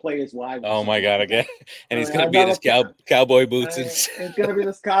other players' wives. Oh my God, again! And he's gonna be in his cowboy boots. It's gonna be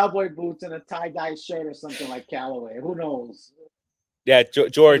this cowboy boots and a tie-dye shirt or something like Callaway. Who knows? Yeah,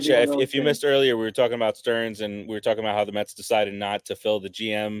 George. If you missed earlier, we were talking about Stearns, and we were talking about how the Mets decided not to fill the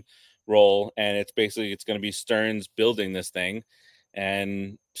GM role, and it's going to be Stearns building this thing,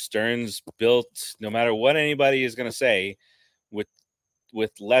 and Stearns built, no matter what anybody is going to say,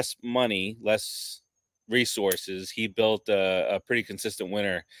 with less money, less resources, he built a pretty consistent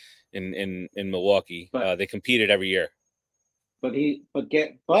winner in Milwaukee. They competed every year, but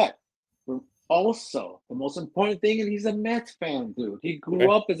also, the most important thing is he's a Mets fan, dude. He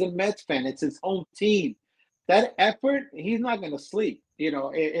grew up as a Mets fan. It's his home team. That effort, he's not going to sleep.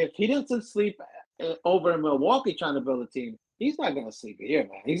 If he doesn't sleep over in Milwaukee trying to build a team, he's not going to sleep here,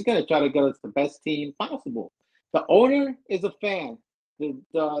 man. He's going to try to get us the best team possible. The owner is a fan.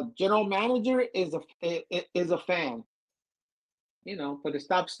 The general manager is a fan. But it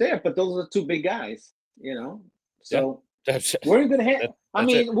stops there. But those are two big guys. So we're in good hands. I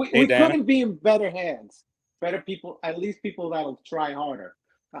mean, we couldn't be in better hands. Better people, at least people that'll try harder.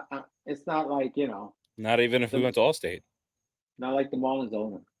 It's not like Not even if we went to Allstate. Not like the Marlins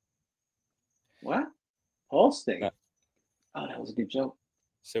owner. What? Allstate? No. Oh, that was a good joke.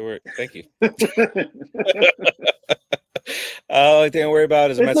 So thank you. All I think to worry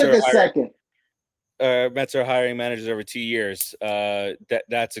about is Mets Mets are hiring managers over 2 years.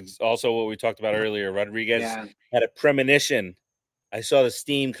 That's also what we talked about earlier. Rodriguez had a premonition. I saw the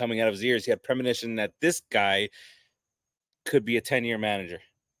steam coming out of his ears. He had a premonition that this guy could be a 10-year manager.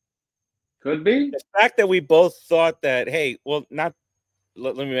 Could be. The fact that we both thought that, hey, well, not.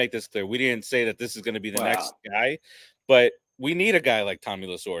 Let me make this clear. We didn't say that this is going to be the next guy, but we need a guy like Tommy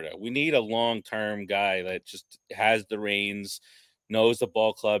Lasorda. We need a long-term guy that just has the reins, knows the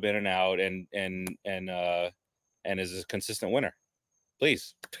ball club in and out, and is a consistent winner.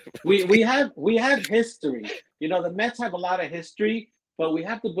 Please. we have history. The Mets have a lot of history, but we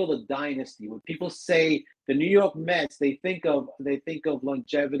have to build a dynasty. When people say the New York Mets, they think of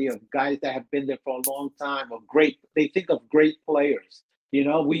longevity, of guys that have been there for a long time, they think of great players.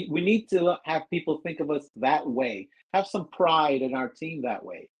 We need to have people think of us that way. Have some pride in our team that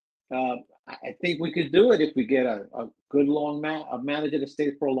way. I think we could do it if we get a good a manager that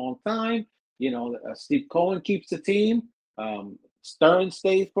stays for a long time. Steve Cohen keeps the team. Stern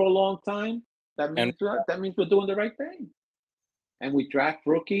stays for a long time. That means we're doing the right thing. And we draft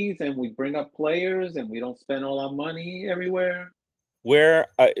rookies and we bring up players and we don't spend all our money everywhere. Where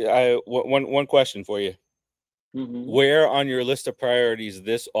one question for you. Mm-hmm. Where on your list of priorities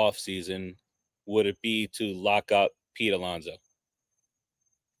this offseason would it be to lock up Pete Alonso?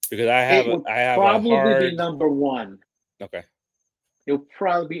 Because I probably be number one. Okay. It would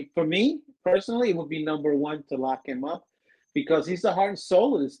probably be, for me personally, it would be number one to lock him up because he's the heart and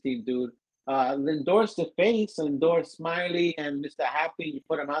soul of this team, dude. Lindor's the face, Lindor, Smiley, and Mr. Happy. You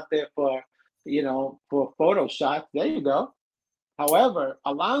put him out there for photo shots. There you go. However,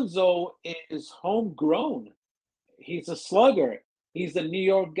 Alonso is homegrown. He's a slugger. He's a New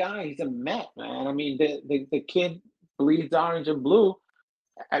York guy. He's a Met, man. I mean, the kid bleeds orange and blue.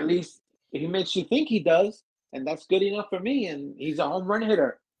 At least he makes you think he does, and that's good enough for me. And he's a home run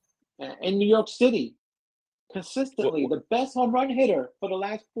hitter in New York City. Consistently, the best home run hitter for the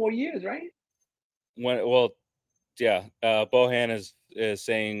last 4 years, right? Bohan is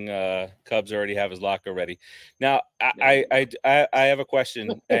saying Cubs already have his locker ready. Now, I have a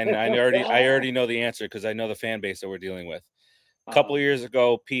question, and I already know the answer because I know the fan base that we're dealing with. A couple of years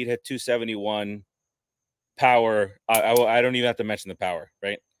ago, Pete had 271 power. I don't even have to mention the power,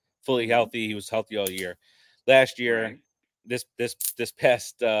 right? Fully healthy. He was healthy all year. Last year. Right. This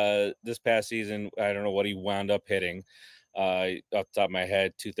past season, I don't know what he wound up hitting. Off the top of my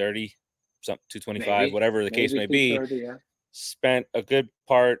head, 230, 225, whatever the case may be. Yeah. Spent a good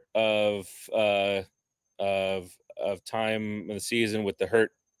part of time in the season with the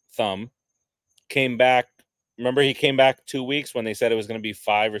hurt thumb. Came back. Remember, he came back 2 weeks when they said it was going to be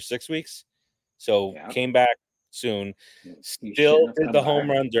 5 or 6 weeks. So came back soon. Still did the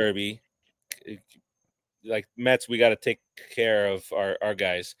home run derby. Like Mets, we got to take care of our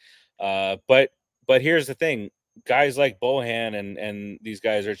guys. But here's the thing. Guys like Bohan and these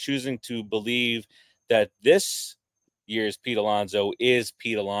guys are choosing to believe that this year's Pete Alonso is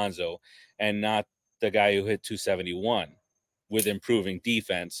Pete Alonso and not the guy who hit 271 with improving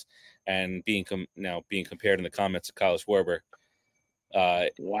defense and being compared in the comments to Kyle Schwarber.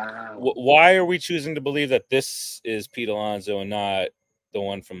 Wow. Why are we choosing to believe that this is Pete Alonso and not the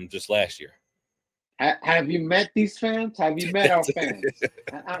one from just last year? Have you met these fans? Have you met our fans?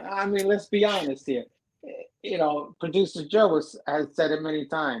 I mean, let's be honest here. Producer Joe has said it many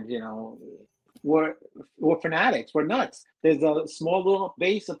times. We're fanatics. We're nuts. There's a small little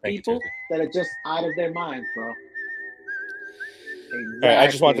base of people that are just out of their minds, bro. Exactly. All right, I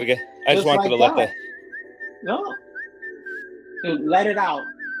just wanted to let that. No, dude, let it out.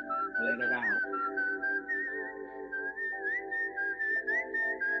 Let it out.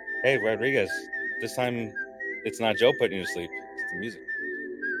 Hey, Rodriguez. This time, it's not Joe putting you to sleep. It's the music.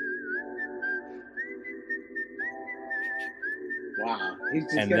 Wow, he's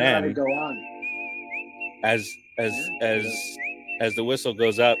just gonna let it go on. As as the whistle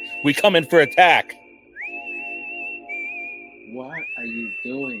goes up. We come in for attack. What are you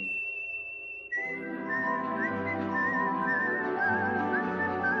doing?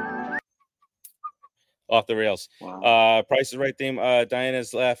 Off the rails. Wow. Price is Right theme.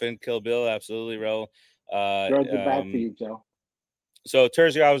 Diana's laughing. Kill Bill. Absolutely, Ro. Throw it back to you, Joe. So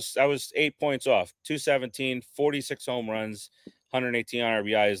Terzio, I was 8 points off. 217, 46 home runs, 118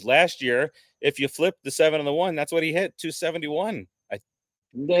 RBIs. Last year, if you flip the 7 and the 1, that's what he hit. 271.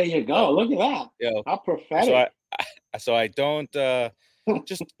 There you go. Look at that. How prophetic. So I don't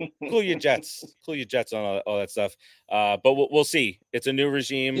just cool your jets on all that stuff. But we'll see. It's a new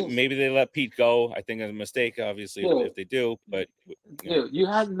regime. Yes. Maybe they let Pete go. I think it's a mistake, obviously, if they do. But dude, he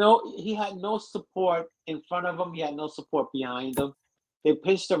had no support in front of him. He had no support behind him. They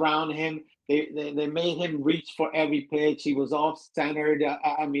pitched around him. They made him reach for every pitch. He was off centered.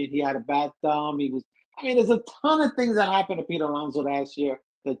 I mean, he had a bad thumb. There's a ton of things that happened to Pete Alonso last year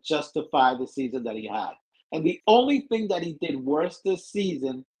that justify the season that he had. And the only thing that he did worse this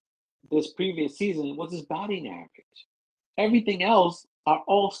previous season, was his batting average. Everything else are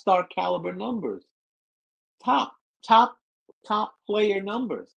all-star caliber numbers. Top player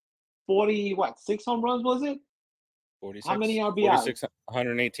numbers. 6 home runs was it? 46. How many RBIs? 46,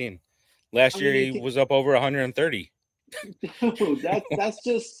 118. Last year he was up over 130. Dude, that's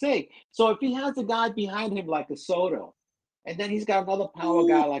just sick. So if he has a guy behind him like a Soto, and then he's got another power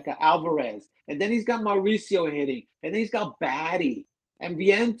guy like a Alvarez, and then he's got Mauricio hitting, and then he's got Batty, and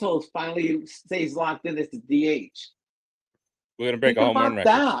Vientos finally stays locked in as the DH. We're gonna break a home run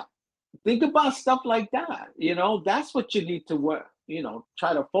record. Think about stuff like that. That's what you need to work.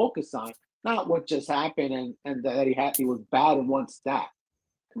 Try to focus on, not what just happened and that he was bad in one stat.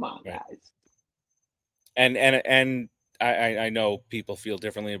 Come on, guys. And I know people feel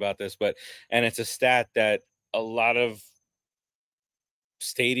differently about this, and it's a stat that a lot of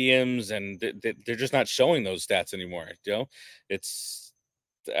stadiums and they're just not showing those stats anymore.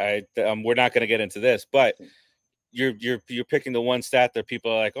 We're not going to get into this, but you're picking the one stat that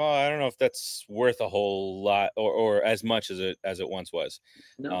people are like, oh, I don't know if that's worth a whole lot or as much as it once was.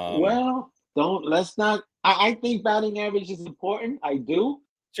 No, let's not. I think batting average is important. I do.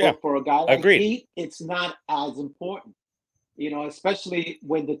 Yeah, but for a guy like agreed. Pete, it's not as important. Especially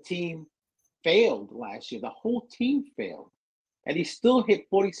when the team failed last year. The whole team failed. And he still hit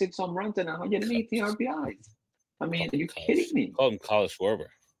 46 home runs and 118 RBIs. I mean, are you kidding me? Call him Kyle Schwarber.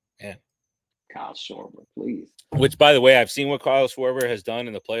 Yeah. Kyle Schwarber, please. Which, by the way, I've seen what Kyle Schwarber has done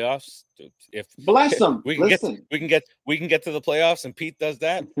in the playoffs. Bless him. We can get to the playoffs and Pete does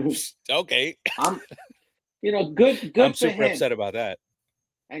that. Okay. I'm good I'm for super him. upset about that.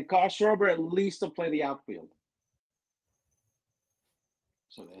 And Kyle Schwarber at least will play the outfield.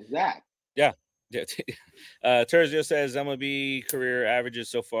 So there's that. Yeah. Terzio says MLB career averages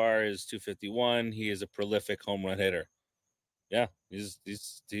so far is 251. He is a prolific home run hitter. Yeah, he's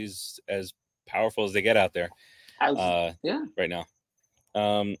as powerful as they get out there. Right now.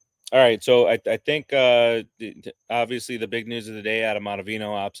 All right, so I think obviously the big news of the day: Adam Ottavino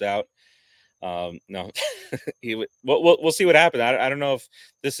opts out. No, we'll see what happens. I don't know if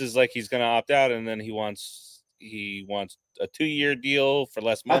this is like he's going to opt out and then he wants a 2-year deal for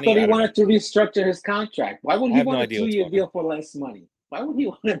less money. I thought he wanted to restructure his contract. Why would he want a 2-year deal for less money? Why would he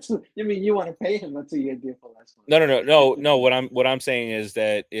want to? You want to pay him a 2-year deal for less money? No. What I'm saying is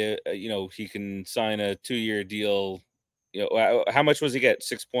that he can sign a 2-year deal. How much was he get?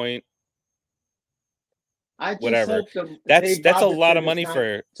 6 point. I just whatever. Hope That's a lot of money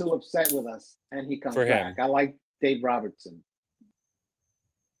for. Too upset with us, and he comes for back. I like Dave Robertson.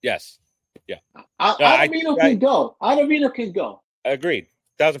 Yes. Yeah. Ottavino can go. Ottavino can go. Agreed.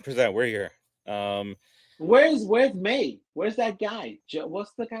 1,000%. We're here. Where's May? Where's that guy?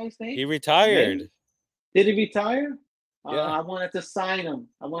 What's the guy's name? He retired. May? Did he retire? Yeah. I wanted to sign him.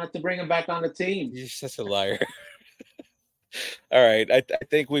 I wanted to bring him back on the team. You're such a liar. All right. I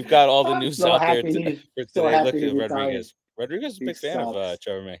think we've got all the news out there for today. Look at Rodriguez. Rodriguez is a big fan of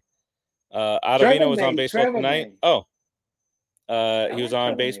Trevor May. Ottavino was on baseball tonight. Oh. He was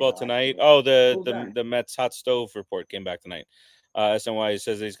on baseball tonight. Oh, the Mets hot stove report came back tonight. SNY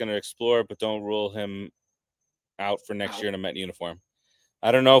says he's going to explore, but don't rule him out for next year in a Met uniform.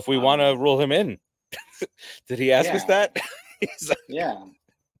 I don't know if we want to rule him in. Did he ask us that? Like, yeah.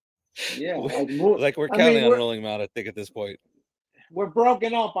 Like we're counting on ruling him out, I think, at this point. We're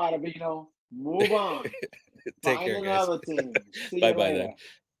broken up, Ottavino. Move on. Take Find care, another guys. team. Bye then.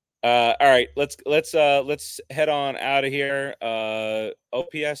 All right, let's head on out of here.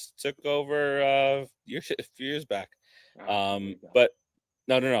 OPS took over a few years back. But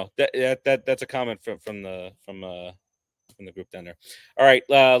no. That's a comment from group down there. All right,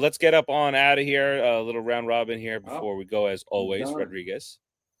 let's get up on out of here. A little round robin here before we go, as always. Rodriguez,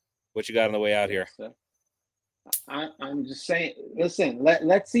 what you got on the way out here? I'm just saying. Listen,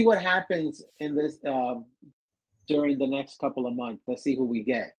 let's see what happens in this during the next couple of months. Let's see who we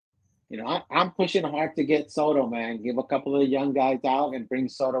get. I'm pushing hard to get Soto, man. Give a couple of young guys out and bring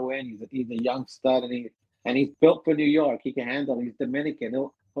Soto in. He's a young stud, and he's built for New York. He can handle it. He's Dominican.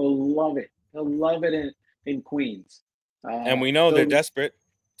 He'll love it. He'll love it in Queens. And we know they're desperate.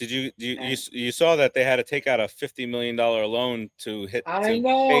 Did you saw that they had to take out a $50 million loan to pay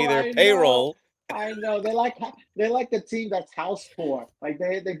their payroll? I know. They're like a team that's house poor. Like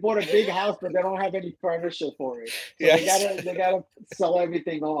they bought a big house, but they don't have any furniture for it. So they gotta sell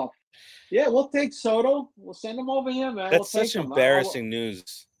everything off. Yeah, we'll take Soto. We'll send him over here, man. That's such embarrassing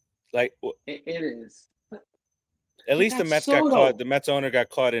news. Like it is. At least the Mets got caught. The Mets owner got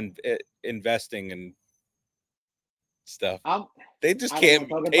caught in investing and stuff. They just can't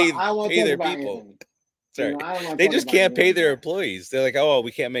pay their people. Sorry, they just can't pay their employees. They're like, oh,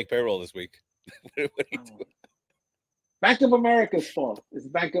 we can't make payroll this week. What are you doing? Bank of America's fault. It's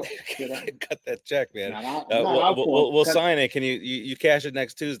Bank of. Cut that check, man. We'll sign it. Can you cash it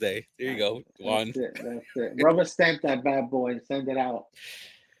next Tuesday? There you go. That's it. Rubber stamp that bad boy and send it out.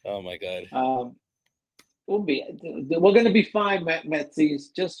 Oh my God. We're gonna be fine,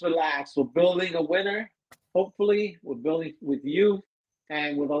 Metsies. Just relax. We're building a winner. Hopefully, we're building with you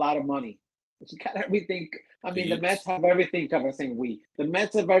and with a lot of money. You got everything. I mean, the Mets have everything covered. I'm saying we. The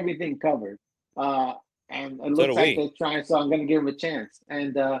Mets have everything covered. And it looks like they're trying, so I'm going to give them a chance.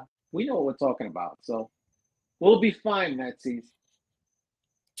 And we know what we're talking about. So we'll be fine, Metsies.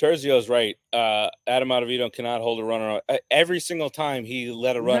 Terzio's right. Adam Ottavino cannot hold a runner. Every single time he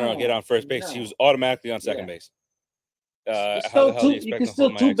let a runner get on first base, he was automatically on second base. You can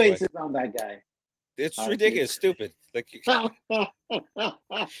still two bases on that guy. It's ridiculous, stupid. Like, all right,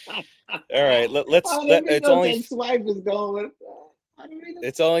 it's only. Swipe is going.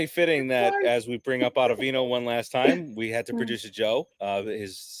 It's only fitting that as we bring up Ottavino one last time, we had to produce Joe,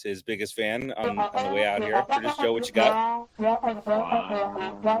 his biggest fan on the way out here. Produce Joe, what you got?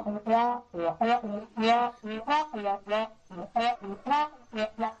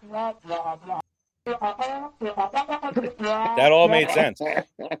 That all made sense.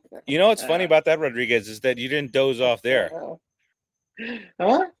 You know what's funny about that, Rodriguez, is that you didn't doze off there.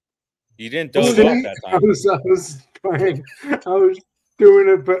 Huh? You didn't doze off that time. I was doing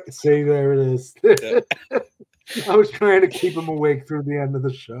it, but see, there it is. I was trying to keep him awake through the end of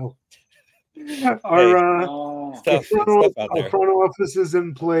the show. Our front office is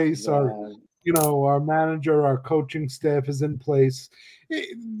in place. Our manager, our coaching staff is in place.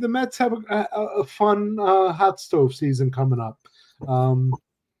 The Mets have a fun hot stove season coming up.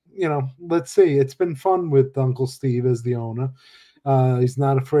 Let's see. It's been fun with Uncle Steve as the owner. He's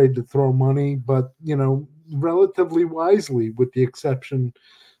not afraid to throw money, but relatively wisely, with the exception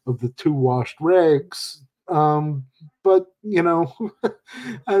of the two washed rags. But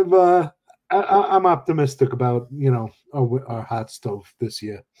I'm optimistic about our hot stove this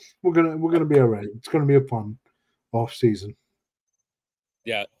year. We're gonna be all right. It's gonna be a fun off season.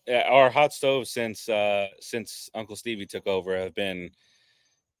 Yeah, our hot stove since Uncle Stevie took over have been,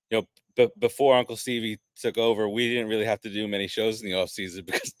 before Uncle Stevie took over, we didn't really have to do many shows in the off season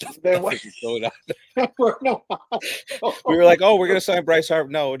because nothing was going on. We were like, oh, we're gonna sign Bryce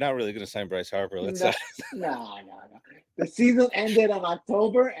Harper. No, we're not really gonna sign Bryce Harper. No. The season ended in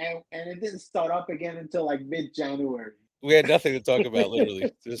October, and it didn't start up again until like mid-January. We had nothing to talk about,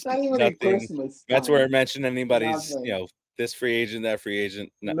 literally. Just not even nothing. Christmas. That's where it mentioned anybody's, this free agent, that free agent.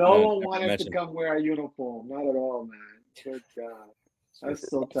 No one wanted to come wear a uniform. Not at all, man. Good God. That's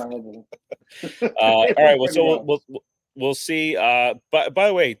so terrible. All right. Well, so we'll see. But by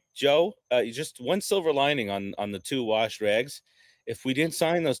the way, Joe, just one silver lining on the two washed rags. If we didn't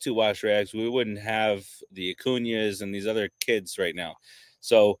sign those two washed rags, we wouldn't have the Acuñas and these other kids right now.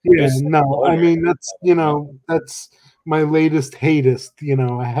 So that's my latest hatest.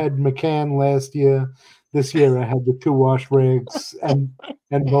 I had McCann last year. This year I had the two washed rags and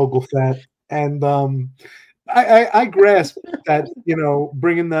Vogelfat, and I grasp that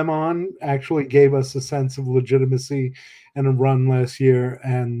bringing them on actually gave us a sense of legitimacy and a run last year,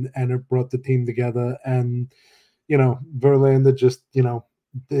 and it brought the team together. And Verlander just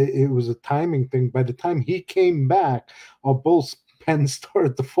it was a timing thing. By the time he came back, our bullpen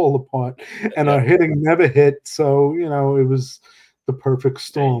started to fall apart, and our hitting never hit. So it was the perfect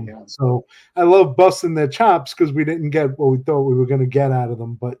storm. So I love busting their chops because we didn't get what we thought we were going to get out of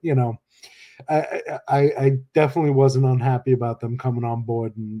them. But I definitely wasn't unhappy about them coming on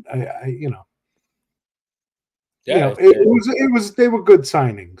board, and I Yeah, it was they were good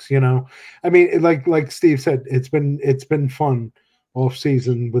signings. I mean, like Steve said, it's been fun off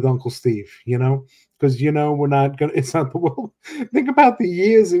season with Uncle Steve. Because we're not gonna. It's not the will. Think about the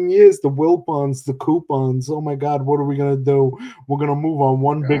years and years, the Wilpons, the coupons. Oh my God, what are we gonna do? We're gonna move on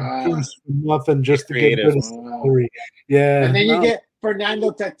one big piece for nothing just to get rid of salary. Yeah, and then you get Fernando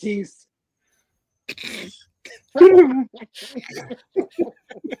Tatis.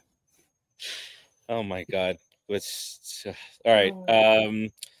 Oh my God. All right.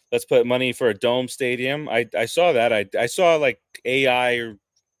 Let's put money for a dome stadium. I saw that. I saw like AI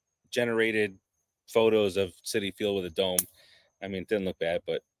generated photos of Citi Field with a dome. I mean, it didn't look bad,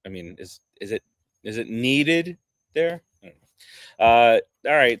 but I mean, is it needed there? I don't know.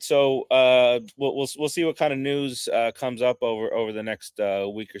 All right. So we'll see what kind of news comes up over the next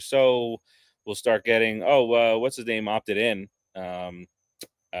week or so. We'll start getting what's his name opted in, the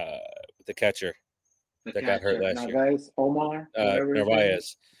catcher. That got hurt last year. Omar,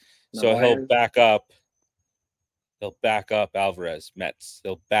 Narvaez. So he'll back up. He'll back up Alvarez. Mets.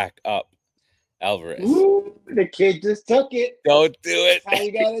 He'll back up Alvarez. Ooh, the kid just took it. Don't do it. That's how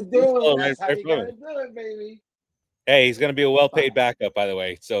you gotta do it. That's how you gotta do it, baby. Hey, he's gonna be a well-paid backup, by the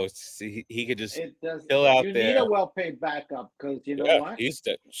way. So he could just fill out you there. You need a well-paid backup because you know what?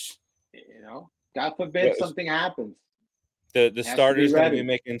 God forbid something happens. The starter's going to be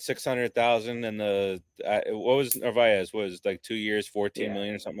making $600,000, and what was Narvaez? Was like 2 years, 14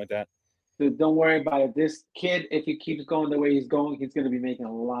 million or something like that. Dude, don't worry about it. This kid, if he keeps going the way he's going, he's going to be making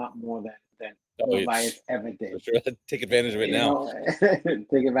a lot more than Narvaez ever did. Sure. Take advantage of it now.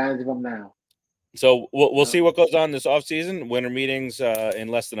 Take advantage of him now. So we'll see what goes on this offseason. Winter meetings in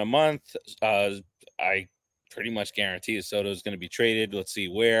less than a month. I pretty much guarantee Soto's going to be traded. Let's see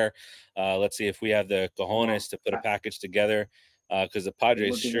where. Let's see if we have the cojones to put a package together, because the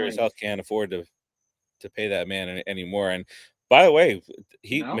Padres sure as hell can't afford to pay that man anymore. And by the way,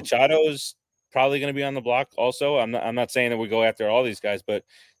 Machado's probably going to be on the block also. I'm not saying that we go after all these guys, but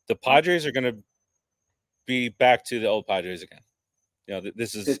the Padres are going to be back to the old Padres again.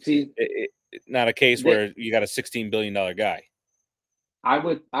 This is not a case where you got a $16 billion guy. I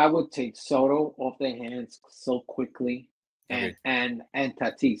would take Soto off their hands so quickly, and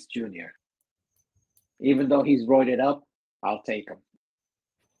Tatis Jr. Even though he's roided up, I'll take him.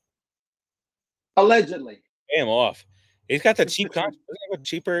 Allegedly, pay him off. He's got the cheap contract.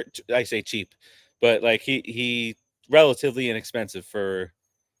 Cheaper, I say cheap, but like he relatively inexpensive for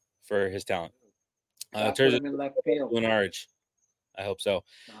his talent. Put him in left field. Lunarge. I hope so.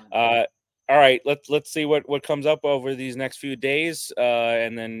 All right, let's see what comes up over these next few days,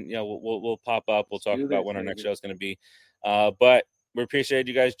 and then we'll pop up. We'll talk about when our next show is going to be. But we appreciate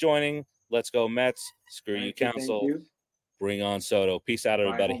you guys joining. Let's go Mets. Screw you, Council. Bring on Soto. Peace out,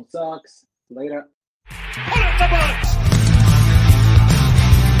 everybody. Sucks. Later. Pull up the bunch.